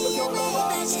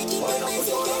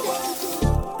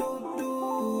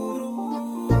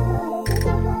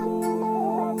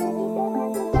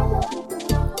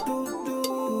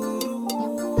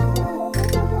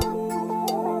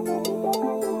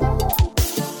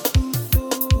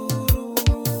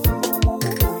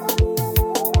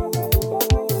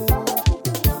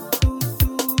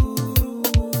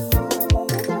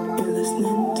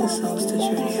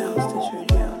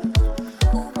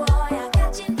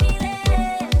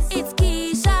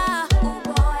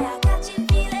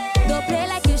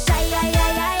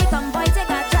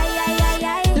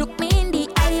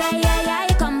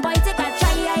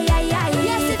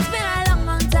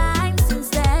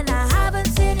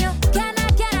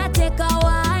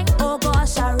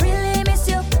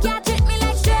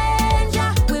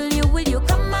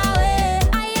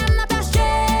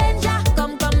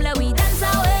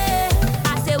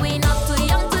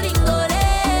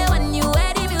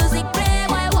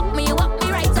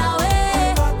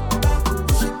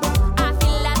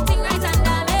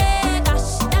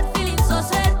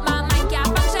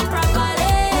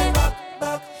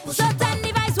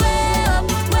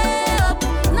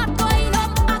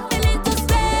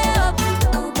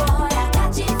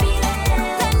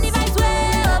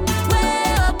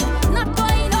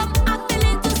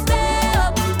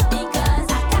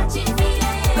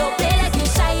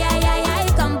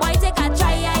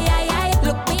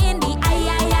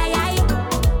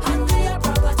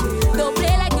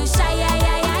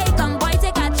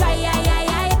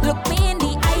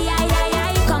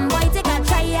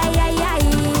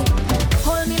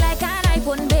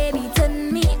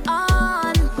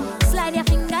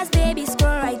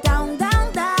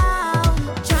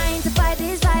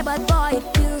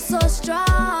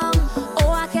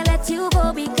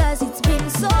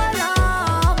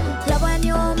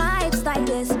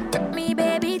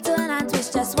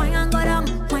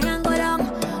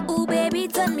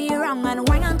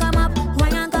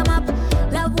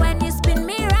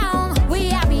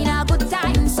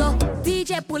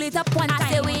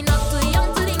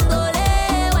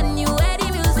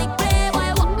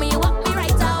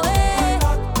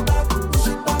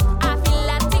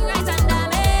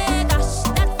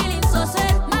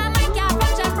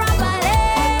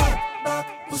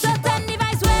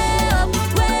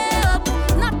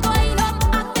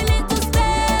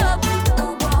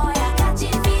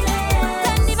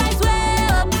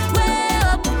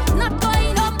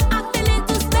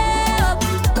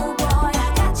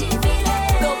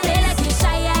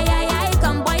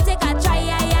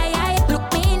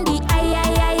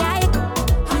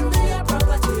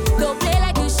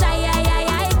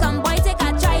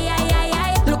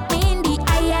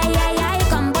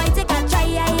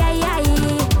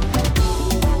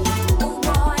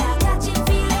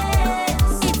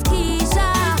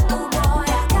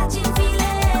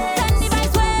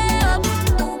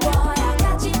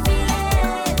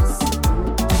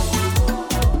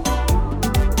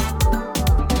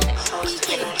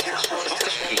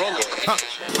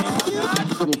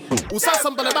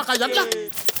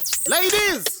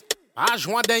 Ladies,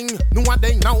 joint ding, nous a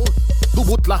ding now. Do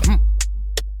bout la,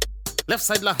 left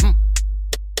side la,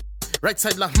 right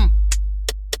side la,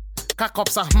 Kakop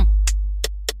ça,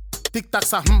 tic-tac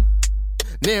ça,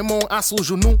 Nemo à sous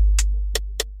genou.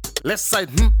 Left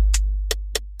side,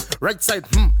 right side,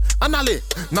 and allez,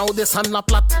 now descend la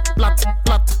plat, plat,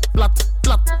 plat, plat,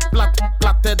 plat, plat,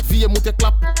 plat, tête vie moute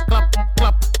clap, clap,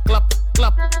 clap, clap,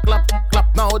 clap, clap,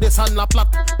 clap, now descend la plat,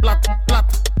 plat, plat,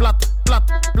 plat, plat,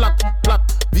 plat, plat,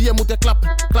 vie moute clap,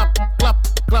 clap, clap,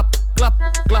 clap,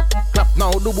 clap, clap, clap,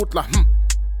 now do bout la,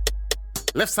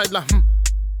 left side la,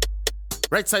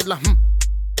 right side la,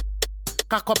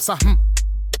 kakop ça,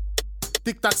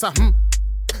 tic tac ça,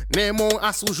 Nemo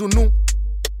à sous genou.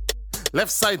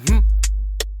 Left side,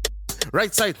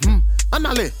 right side, and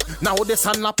allez, now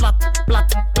descend la plat, plat,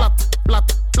 plat, plat,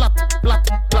 plat, plat,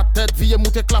 plat, tête vie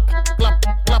moute clap, clap,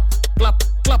 clap, clap,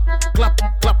 clap,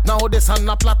 clap, clap, now descend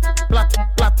la plat, plat,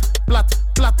 plat, plat,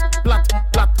 plat, plat,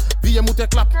 plat, vie moute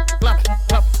clap, clap,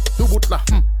 clap, do bout la,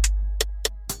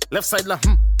 left side la,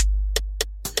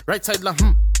 right side la,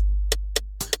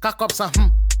 kakop ça,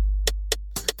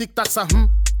 tic tac ça,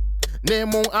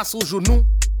 Nemo à sous genou.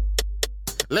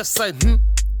 Left side,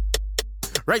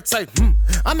 right side,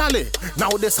 and allez, now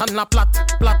descend la plat,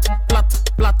 plat, plat,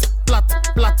 plat, plat,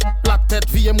 plat, plat, tête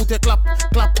vie moute clap,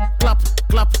 clap, clap,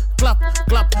 clap, clap,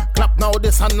 clap, clap, now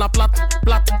descend la plat,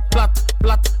 plat, plat,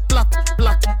 plat, plat,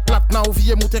 plat, plat, now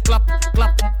vie moute clap,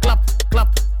 clap, clap,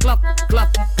 clap, clap,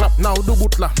 clap, clap, now do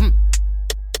bout la,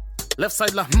 left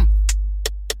side la,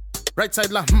 right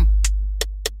side la,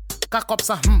 kakop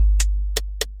ça,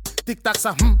 tic tac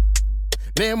ça,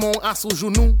 Nemo à sous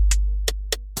genou.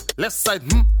 Left side,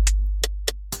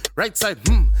 right side,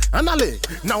 and allez,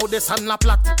 now descend la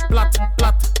plat, plat,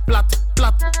 plat, plat,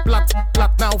 plat, plat,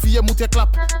 plat, now vie moute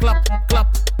clap, clap,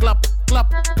 clap, clap, clap,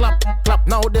 clap, clap,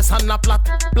 now descend la plat,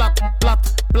 plat, plat,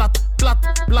 plat, plat,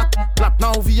 plat, plat,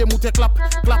 now vie moute clap,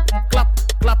 clap, clap,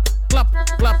 clap,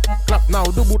 clap, clap, clap, now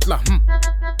do bout la,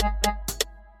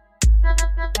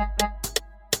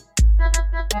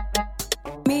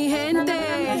 Mi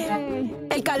gente,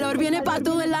 el calor viene para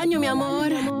todo el año, mi amor.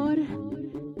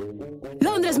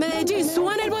 Londres, Medellín,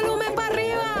 suban el volumen para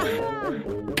arriba.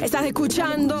 Estás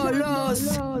escuchando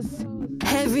los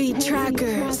Heavy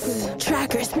Trackerz,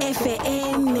 Trackerz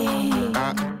FM.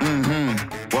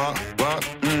 What,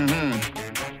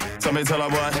 Somebody tell her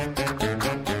boy.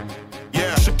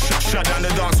 Yeah, shut down the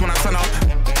dance when I turn up.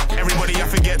 Everybody I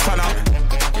forget turn up.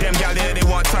 Them gal there, they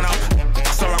want turn up.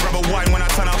 So I grab a wine when I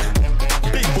turn up.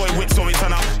 Big boy whips when we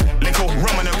turn up. Little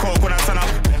rum and a coke when I turn up.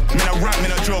 Me no rap, me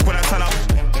no joke when I turn up.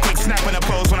 Quick snap and a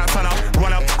pose when I turn up.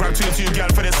 Run up, grab two gal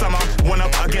for the summer. One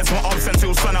up against my odds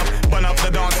until sun up. Bun up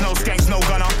the dance, no skanks, no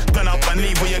gunner. Gun up and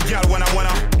leave with your gal when I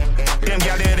wanna. Them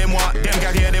gal there, they want. Them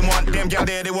gal there, they want. Them gal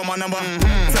there, they want my number.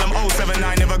 Tell them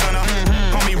 079, never gonna.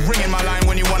 Call me ringing my line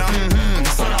when you wanna.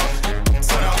 Sun up,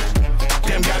 sun up.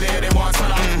 Them gal there, they want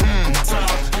sun up. Sun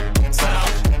up, sun up.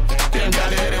 Them gal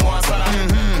there, they want sun up.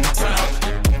 Sun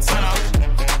up, sun up.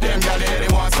 Them gal there, they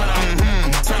want sun up.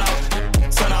 Sun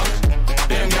up, sun up.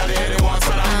 Them gal there, they want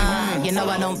sun up. You know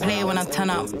I don't play when I turn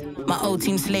up. My old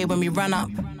team slay when we run up.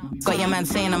 Got your man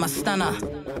saying I'm a stunner.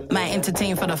 Might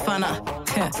entertain for the funner.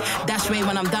 Dash way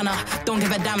when I'm done. Don't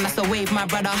give a damn, that's the wave, my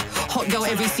brother. Hot girl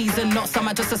every season, not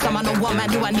summer, just a summer. Know what man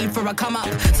do I need for a come up?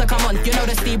 So come on, you know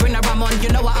the steed, bring the rum on. You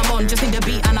know what I'm on, just need the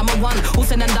beat and I'm a one. All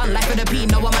said and done, life with a P,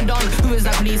 know what I'm done. Who is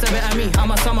that please? A bit of me,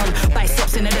 I'm a summon.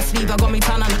 Biceps into the sleeve, I got me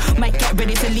ton on. Might get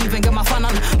ready to leave and get my fun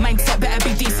on. Mindset better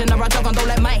be decent or I jog on. Don't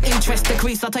let my interest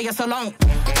decrease, I'll tell you so long.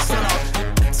 Sun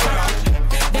up, sun up.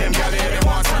 Them gal there, they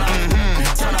want sun up.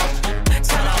 Turn up,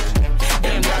 turn up.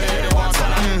 Them gal there, they want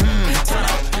turn up. Turn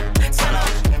up, turn up.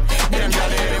 Them gal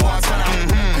there, they want turn up.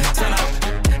 Turn up,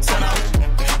 turn up.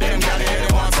 Them gal there,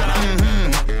 they want turn up.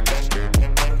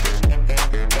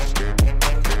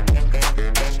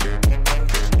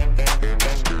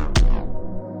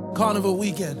 Carnival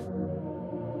weekend.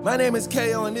 My name is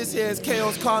Kayo and this here is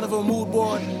Kayo's Carnival Mood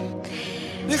Board.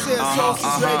 This here is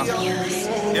Soulstice Radio.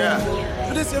 Yeah.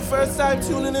 If this is your first time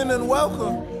tuning in, then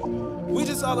welcome. We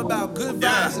just all about good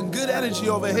vibes and good energy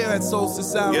over here at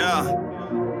Soulstice Sound. Yeah.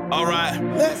 Alright.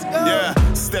 Let's go. Yeah.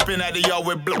 Stepping at the yard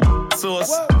with blue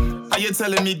sauce. Are you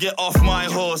telling me get off my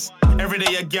horse? Every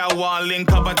day a gal want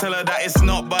link up. I tell her that it's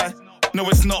not by. No,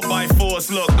 it's not by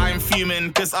force. Look, I'm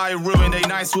fuming, cause I ruined a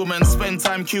nice woman. Spend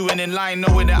time queuing in line,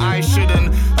 knowing that I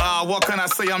shouldn't. What can I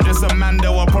say? I'm just a man,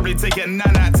 though. I'll probably take it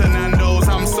Nana to Nando's.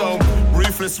 I'm so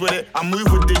ruthless with it. I move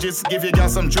with digits. Give your gal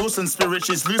some juice and spirit.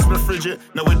 She's loose but frigid.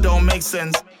 No, it don't make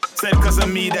sense. Said cause of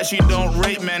me that she don't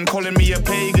rate men. Calling me a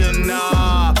pagan.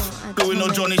 Nah. Doing no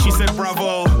Johnny, she said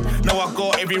bravo. No, I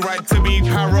got every right to be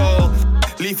paro.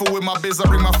 Lethal with my biz, I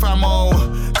bring my famo.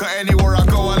 Cause anywhere I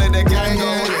go, I let the gang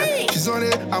go. She's on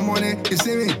it, I'm on it, you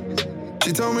see me?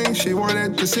 She told me she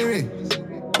wanted to see me.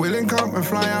 We'll link up and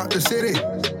fly out the city.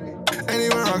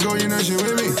 Anywhere I go, you know she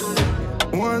with me.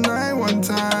 One night, one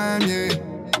time, yeah.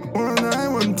 One night,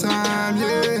 one time,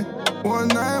 yeah. One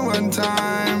night, one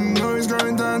time. Know it's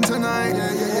going down tonight,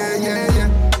 yeah.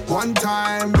 One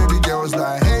time, baby girl was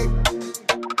like, hey.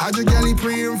 How'd your galley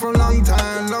pre-in for a long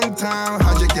time?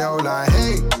 How'd your girl like,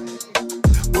 hey.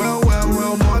 Well,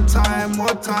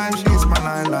 more time. She's my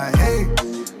line like, hey.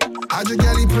 How'd your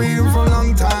galley pre-in for a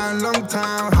long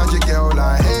time? How'd your girl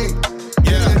like, hey.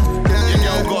 Yeah.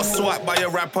 Your girl got swiped by a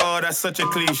rapper, that's such a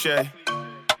cliche.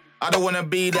 I don't wanna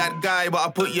be that guy, but I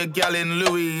put your gal in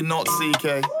Louis, not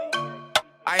CK.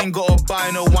 I ain't gotta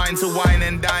buy no wine to wine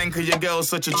and dine, cause your girl's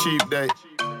such a cheap date.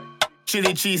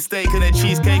 Chili cheesesteak and a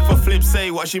cheesecake for flip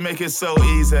say, why she make it so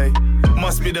easy?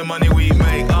 Must be the money we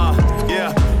make,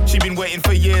 yeah. She been waiting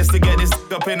for years to get this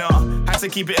up in her. Had to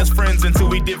keep it as friends until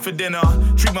we dip for dinner.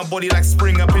 Treat my body like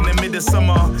spring up in the mid of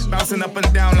summer. Bouncing up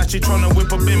and down like she tryna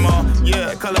whip a bimmer.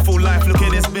 Yeah, colourful life, look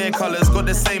at this bare colours. Got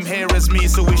the same hair as me,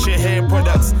 so we share hair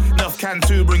products. Enough can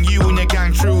to bring you and your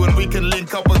gang true, and we can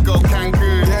link up and go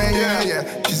Cancun.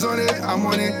 Yeah. She's on it, I'm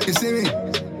on it, you see me.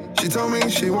 She told me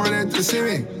she wanted to see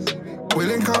me. We'll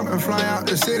link up and fly out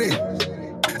the city.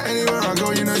 Anywhere I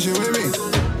go, you know she with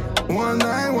me. One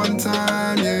night, one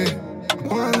time, yeah.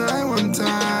 One night, one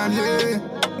time, yeah.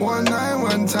 One night,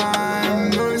 one time.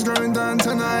 Know it's going down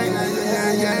tonight,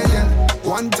 yeah.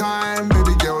 One time,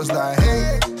 baby girl was like,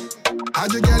 hey.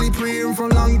 How'd your galley pre-in for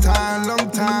a long time?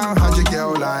 How'd your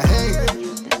girl like, hey.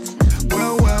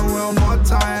 Well, more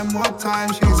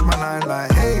time. She's my line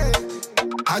like, hey.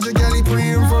 How'd your galley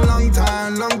pre-in for a long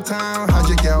time? How'd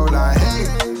your girl like, hey.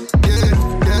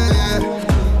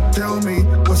 Yeah. Tell me,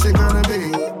 what's it gonna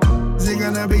be? Is it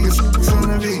gonna be a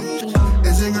gonna be?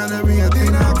 Is it gonna be a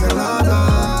pina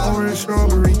colada or a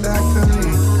strawberry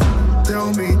daiquiri?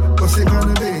 Tell me, what's it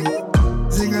gonna be?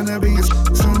 Is it gonna be a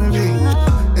gonna be?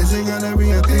 Is it gonna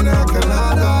be a pina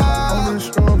colada or a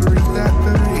strawberry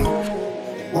daiquiri?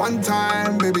 One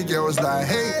time, baby girl was like,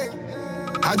 hey.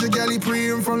 How'd your galley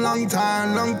pre-in for a long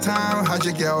time? How'd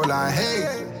your girl like,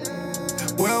 hey.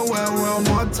 Well,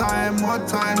 more time.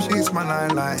 She's my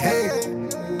line like, hey.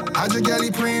 How'd your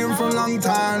galley pre-in for a long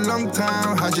time?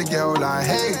 How'd your girl like,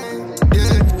 hey.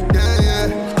 Yeah.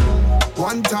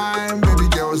 One time, baby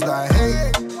girl was like,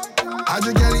 hey. How'd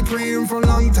your galley pre-in for a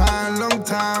long time?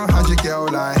 How'd your girl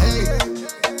like, hey.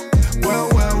 Well,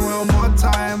 more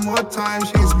time.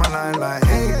 She's my line like,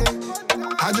 hey.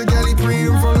 How'd your galley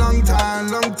pre-in for a long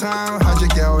time? How'd your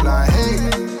girl like, hey.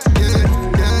 Yeah.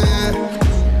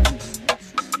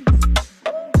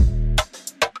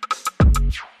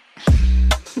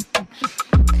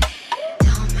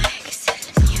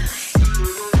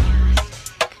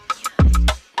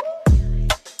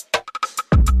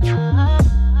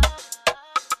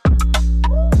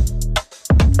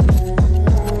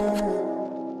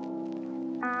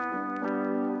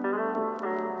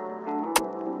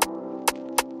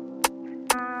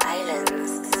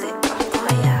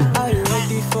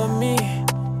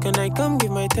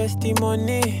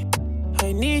 Testimony,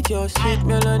 I need your sweet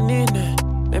melanin.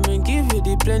 Let me give you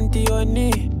the plenty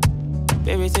honey.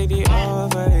 Baby, take the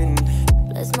offering.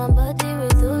 Bless my body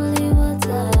with holy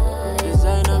water.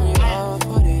 Design on me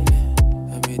offering.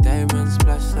 And me diamonds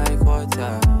splash like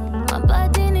water. My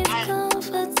body needs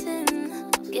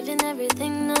comforting. Giving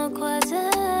everything, no quarter.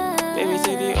 Baby,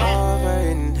 take the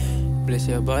offering. Bless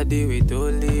your body with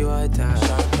holy water.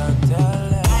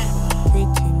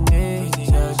 Pretty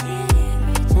nature.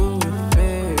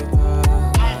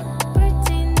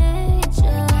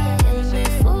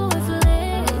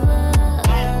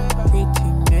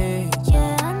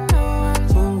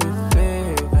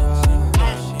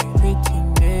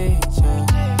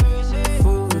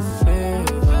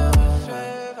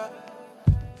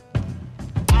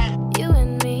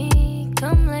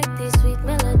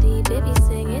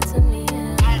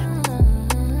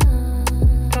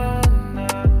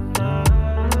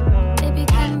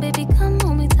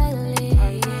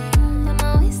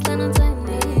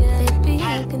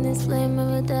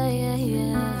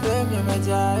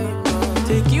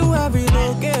 Take you every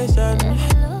location.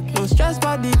 No stress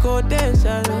but the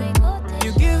quotation.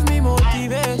 You give me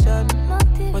motivation.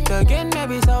 But again,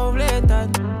 maybe so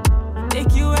blatant.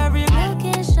 Take you every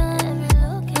location.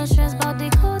 No stress but the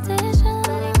quotation.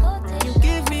 You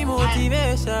give me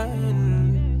motivation.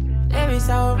 Maybe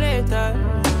so blatant.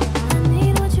 I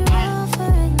need what you're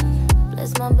offering.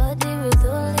 Bless my body with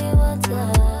holy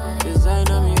water. Design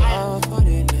on me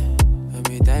offering. And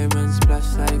me diamonds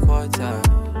splash like water.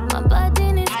 My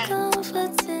body needs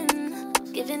comforting.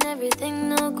 Giving everything,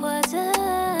 no quarter.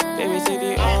 Baby, take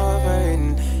the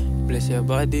offering. bless your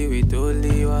body with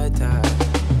holy water.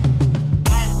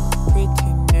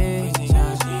 Pretty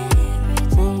nature,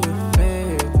 full of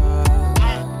flavor.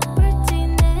 Pretty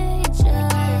nature,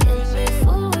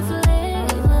 full of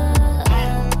flavor.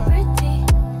 Pretty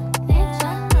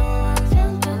nature,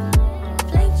 filled with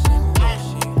flavor. Pretty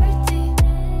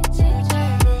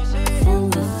nature,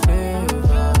 full of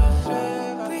flavor.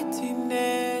 Pretty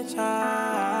nature,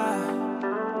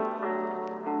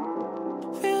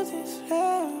 filled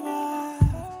with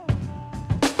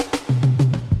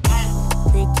flavor.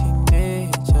 Pretty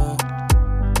nature,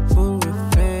 full with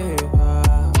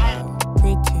flavor.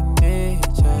 Pretty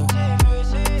nature,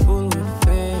 full with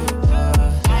flavor.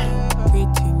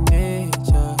 Pretty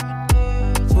nature,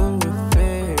 full with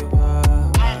flavor.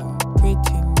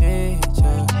 Pretty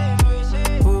nature,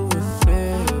 full with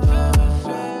flavor.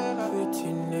 Pretty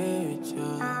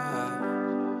nature,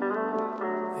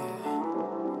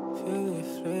 full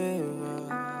with flavor.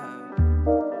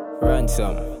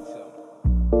 Ransom.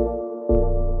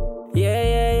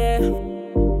 Yeah.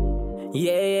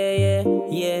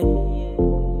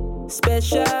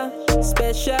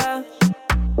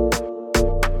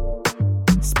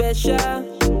 Special.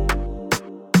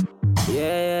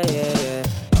 Yeah.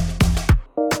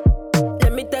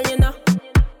 Let me tell you now,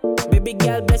 baby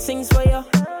girl, blessings for you.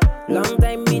 Long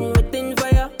time been waiting for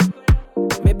you.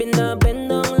 Baby, now bend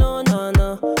down low,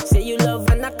 no. Say you love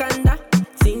anaconda,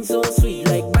 sing so sweet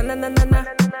like banana.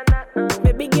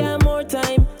 Baby girl, more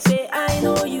time. Say I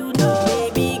know you know.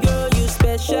 Baby girl, you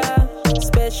special.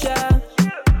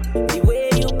 The way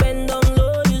you bend down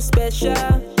low, you special.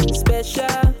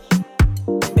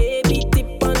 Baby,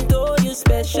 tip on toe, you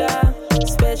special.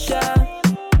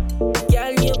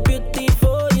 Girl, you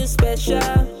beautiful, you special.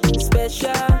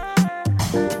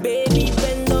 Baby,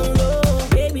 bend down low,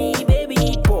 baby,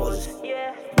 pause.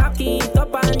 Back it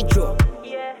up and drop.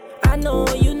 I know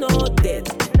you know that.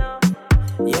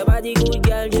 Your body good,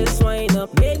 girl, just wind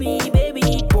up. Baby,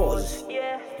 pause.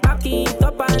 Back it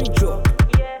up and drop.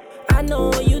 I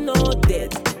know you know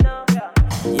that.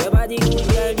 Your body good,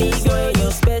 girl, this girl,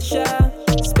 you special.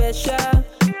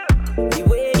 The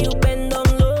way you bend down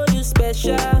low, you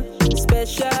special.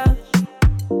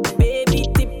 Baby,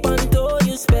 tip on toe,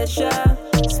 you special.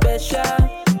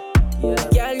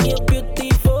 Girl, you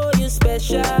beautiful, you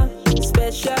special.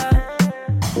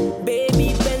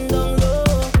 Baby, bend down low.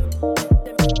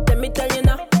 Let me tell you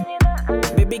now,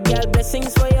 baby girl,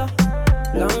 blessings for you.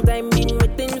 Long time been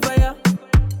waiting for you.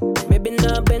 Baby,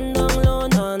 now bend down low,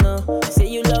 no. Say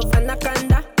you love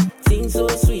anaconda, sing so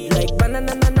sweet like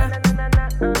banana.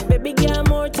 Baby girl,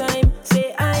 more time.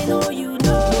 Say I know you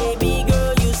know. Baby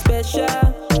girl, you special.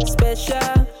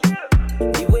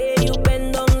 The way you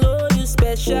bend down low, you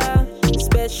special.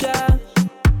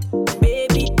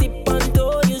 Baby, tip on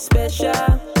toe, you special.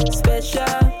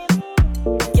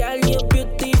 Girl, you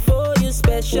beautiful, you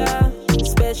special.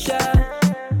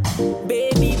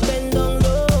 Baby, bend down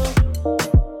low.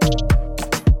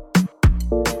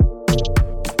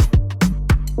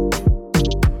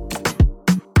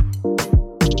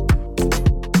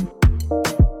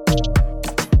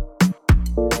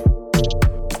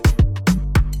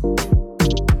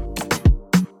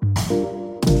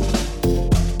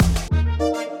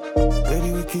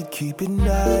 Maybe we could keep it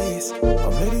nice,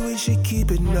 or maybe we should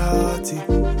keep it naughty.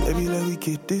 Maybe let we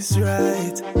get this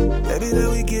right. Maybe let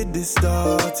we get this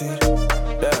started.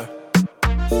 Yeah.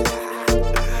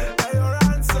 Hey,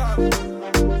 Ransom.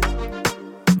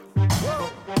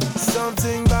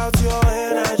 Something about your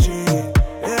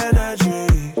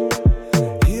energy.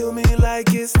 Heal me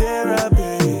like it's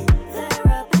therapy.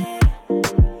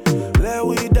 Let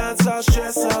we dance our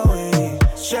stress away.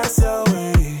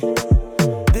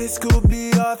 This could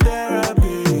be our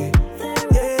therapy.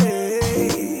 Yeah.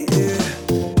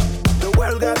 The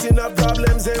world got enough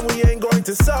problems and we ain't going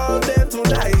to solve them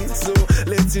tonight. So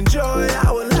let's enjoy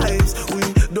our lives. We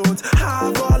don't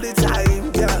have all the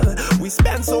time, girl. We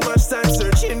spend so much time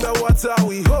searching, but what are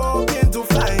we hoping to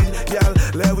find, girl?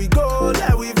 Let we go,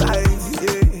 let we vibe.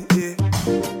 Yeah.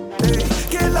 Hey,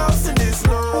 get lost in this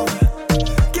love.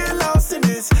 Get lost in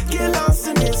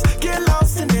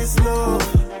this love.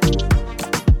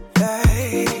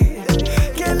 Hey,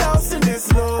 get lost in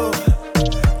this love.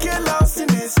 Get lost in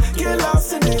this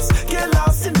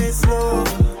love.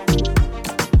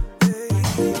 Hey.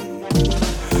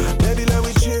 Baby, let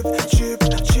me chip.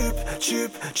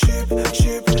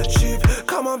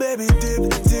 Come on, baby, dip.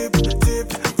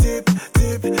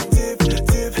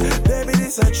 Baby,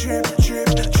 this a trip.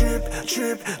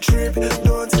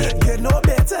 Don't get no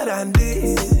better than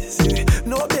this.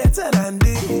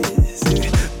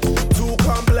 Too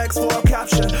complex for a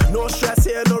caption. No stress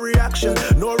here, no reaction.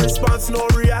 distraction. No response, no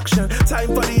reaction. Time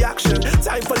for the action,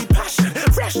 time for the passion.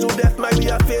 Fresh to death might be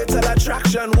a fatal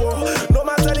attraction. Whoa, no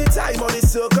matter the time or the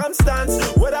circumstance,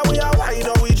 whether we are wide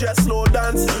or we just slow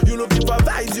dance. You looking for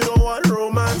vibes, you don't want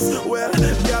romance. Well,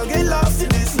 girl, get lost in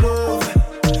this love.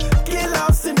 Get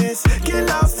lost in this, get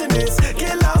lost in this,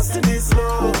 get lost in this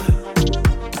love.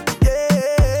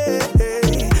 Yeah,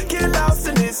 get lost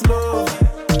in this love.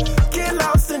 Get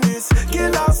lost in this,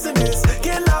 get lost in this,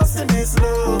 get lost in this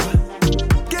love.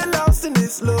 Get lost in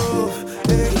this love.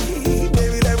 Hey,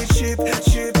 baby, let me chip.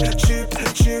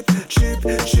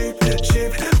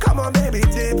 Come on, baby,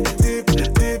 dip.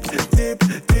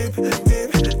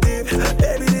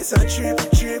 Baby, this a trip.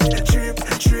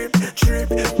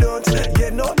 Don't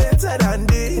get no better than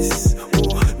this.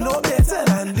 Oh, no better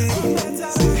than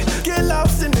this. Get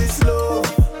lost in this love.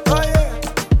 Oh yeah.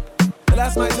 And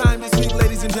that's my time this week,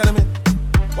 ladies and gentlemen.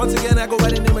 Once again, I go by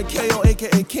the name of Kayo,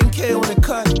 aka King Kayo on the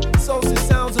cut. Soulstice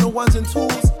sounds on the ones and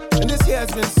twos. And this here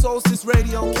has been Soulstice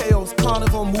Radio, Kayo's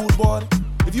Carnival mood board.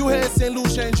 If you here in St.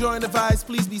 Lucia enjoying the vibes,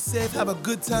 please be safe, have a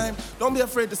good time. Don't be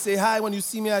afraid to say hi when you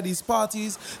see me at these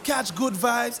parties. Catch good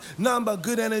vibes, nothing but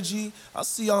good energy. I'll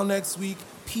see y'all next week.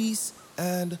 Peace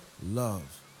and love.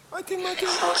 My king.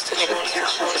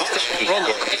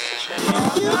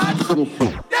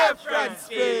 Different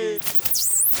speed.